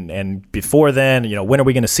weekend and before then, when are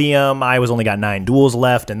we going to see him? Iowa's only got 9 duels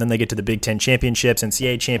left, and then they get to the Big Ten championships,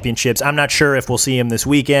 NCAA championships. I'm not sure if we'll see him this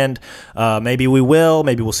weekend. Maybe we will.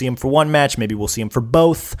 Maybe we'll see him for one match. Maybe we'll see him for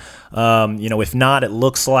both. If not, it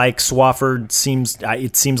looks like Swafford seems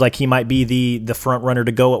like he might be the front runner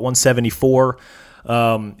to go at 174.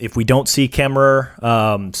 If we don't see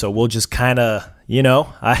Kemmerer, so we'll just kind of,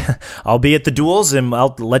 I'll be at the duels and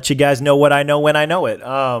I'll let you guys know what I know when I know it.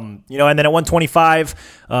 And then at 125,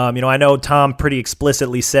 I know Tom pretty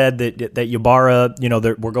explicitly said that Ybarra,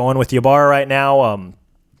 we're going with Ybarra right now.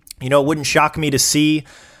 It wouldn't shock me to see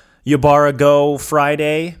Ybarra go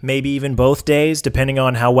Friday, maybe even both days, depending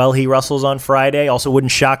on how well he wrestles on Friday. Also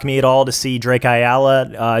wouldn't shock me at all to see Drake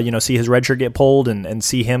Ayala, see his red shirt get pulled and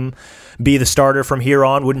see him be the starter from here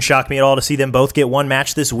on. Wouldn't shock me at all to see them both get one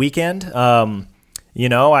match this weekend.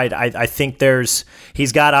 I think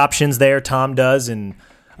he's got options there, Tom does, and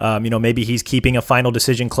maybe he's keeping a final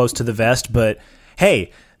decision close to the vest, but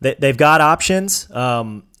hey, they've got options.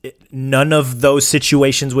 None of those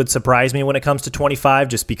situations would surprise me when it comes to 25,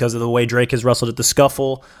 just because of the way Drake has wrestled at the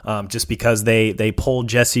Scuffle, just because they pulled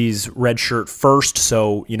Jesse's red shirt first,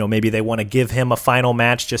 so maybe they want to give him a final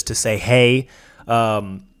match just to say, hey,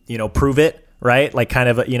 prove it. Right? Like kind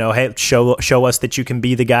of, hey, show us that you can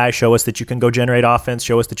be the guy, show us that you can go generate offense,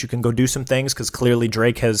 show us that you can go do some things, because clearly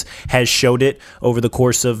Drake has showed it over the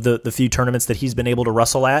course of the few tournaments that he's been able to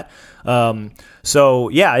wrestle at. So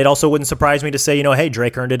yeah, it also wouldn't surprise me to say, hey,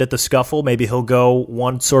 Drake earned it at the Scuffle. Maybe he'll go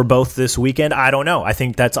once or both this weekend. I don't know. I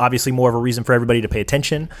think that's obviously more of a reason for everybody to pay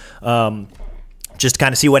attention. Just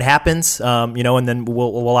kind of see what happens, and then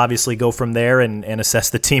we'll obviously go from there and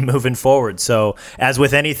assess the team moving forward. So as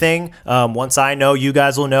with anything, once I know, you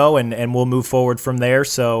guys will know, and we'll move forward from there.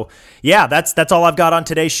 So yeah, that's all I've got on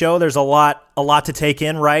today's show. There's a lot to take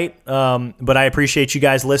in, right? But I appreciate you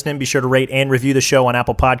guys listening. Be sure to rate and review the show on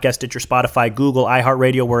Apple Podcasts, Stitcher, Spotify, Google,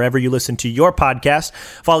 iHeartRadio, wherever you listen to your podcast.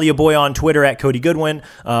 Follow your boy on Twitter at Cody Goodwin,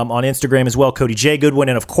 on Instagram as well, Cody J. Goodwin.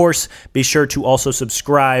 And of course, be sure to also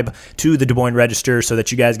subscribe to the Des Moines Register so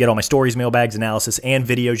that you guys get all my stories, mailbags, analysis, and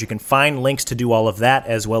videos. You can find links to do all of that,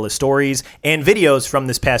 as well as stories and videos from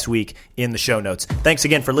this past week in the show notes. Thanks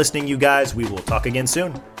again for listening, you guys. We will talk again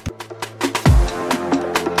soon.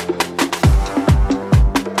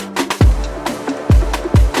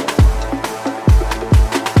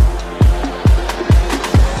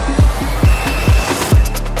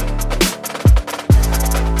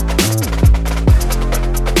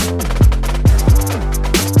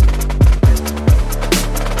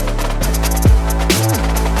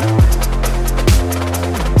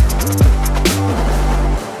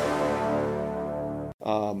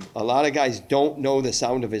 lot of guys don't know the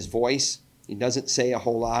sound of his voice. He doesn't say a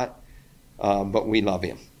whole lot, but we love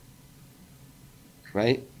him.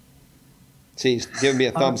 Right? See, he's giving me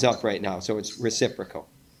a thumbs up right now, so it's reciprocal.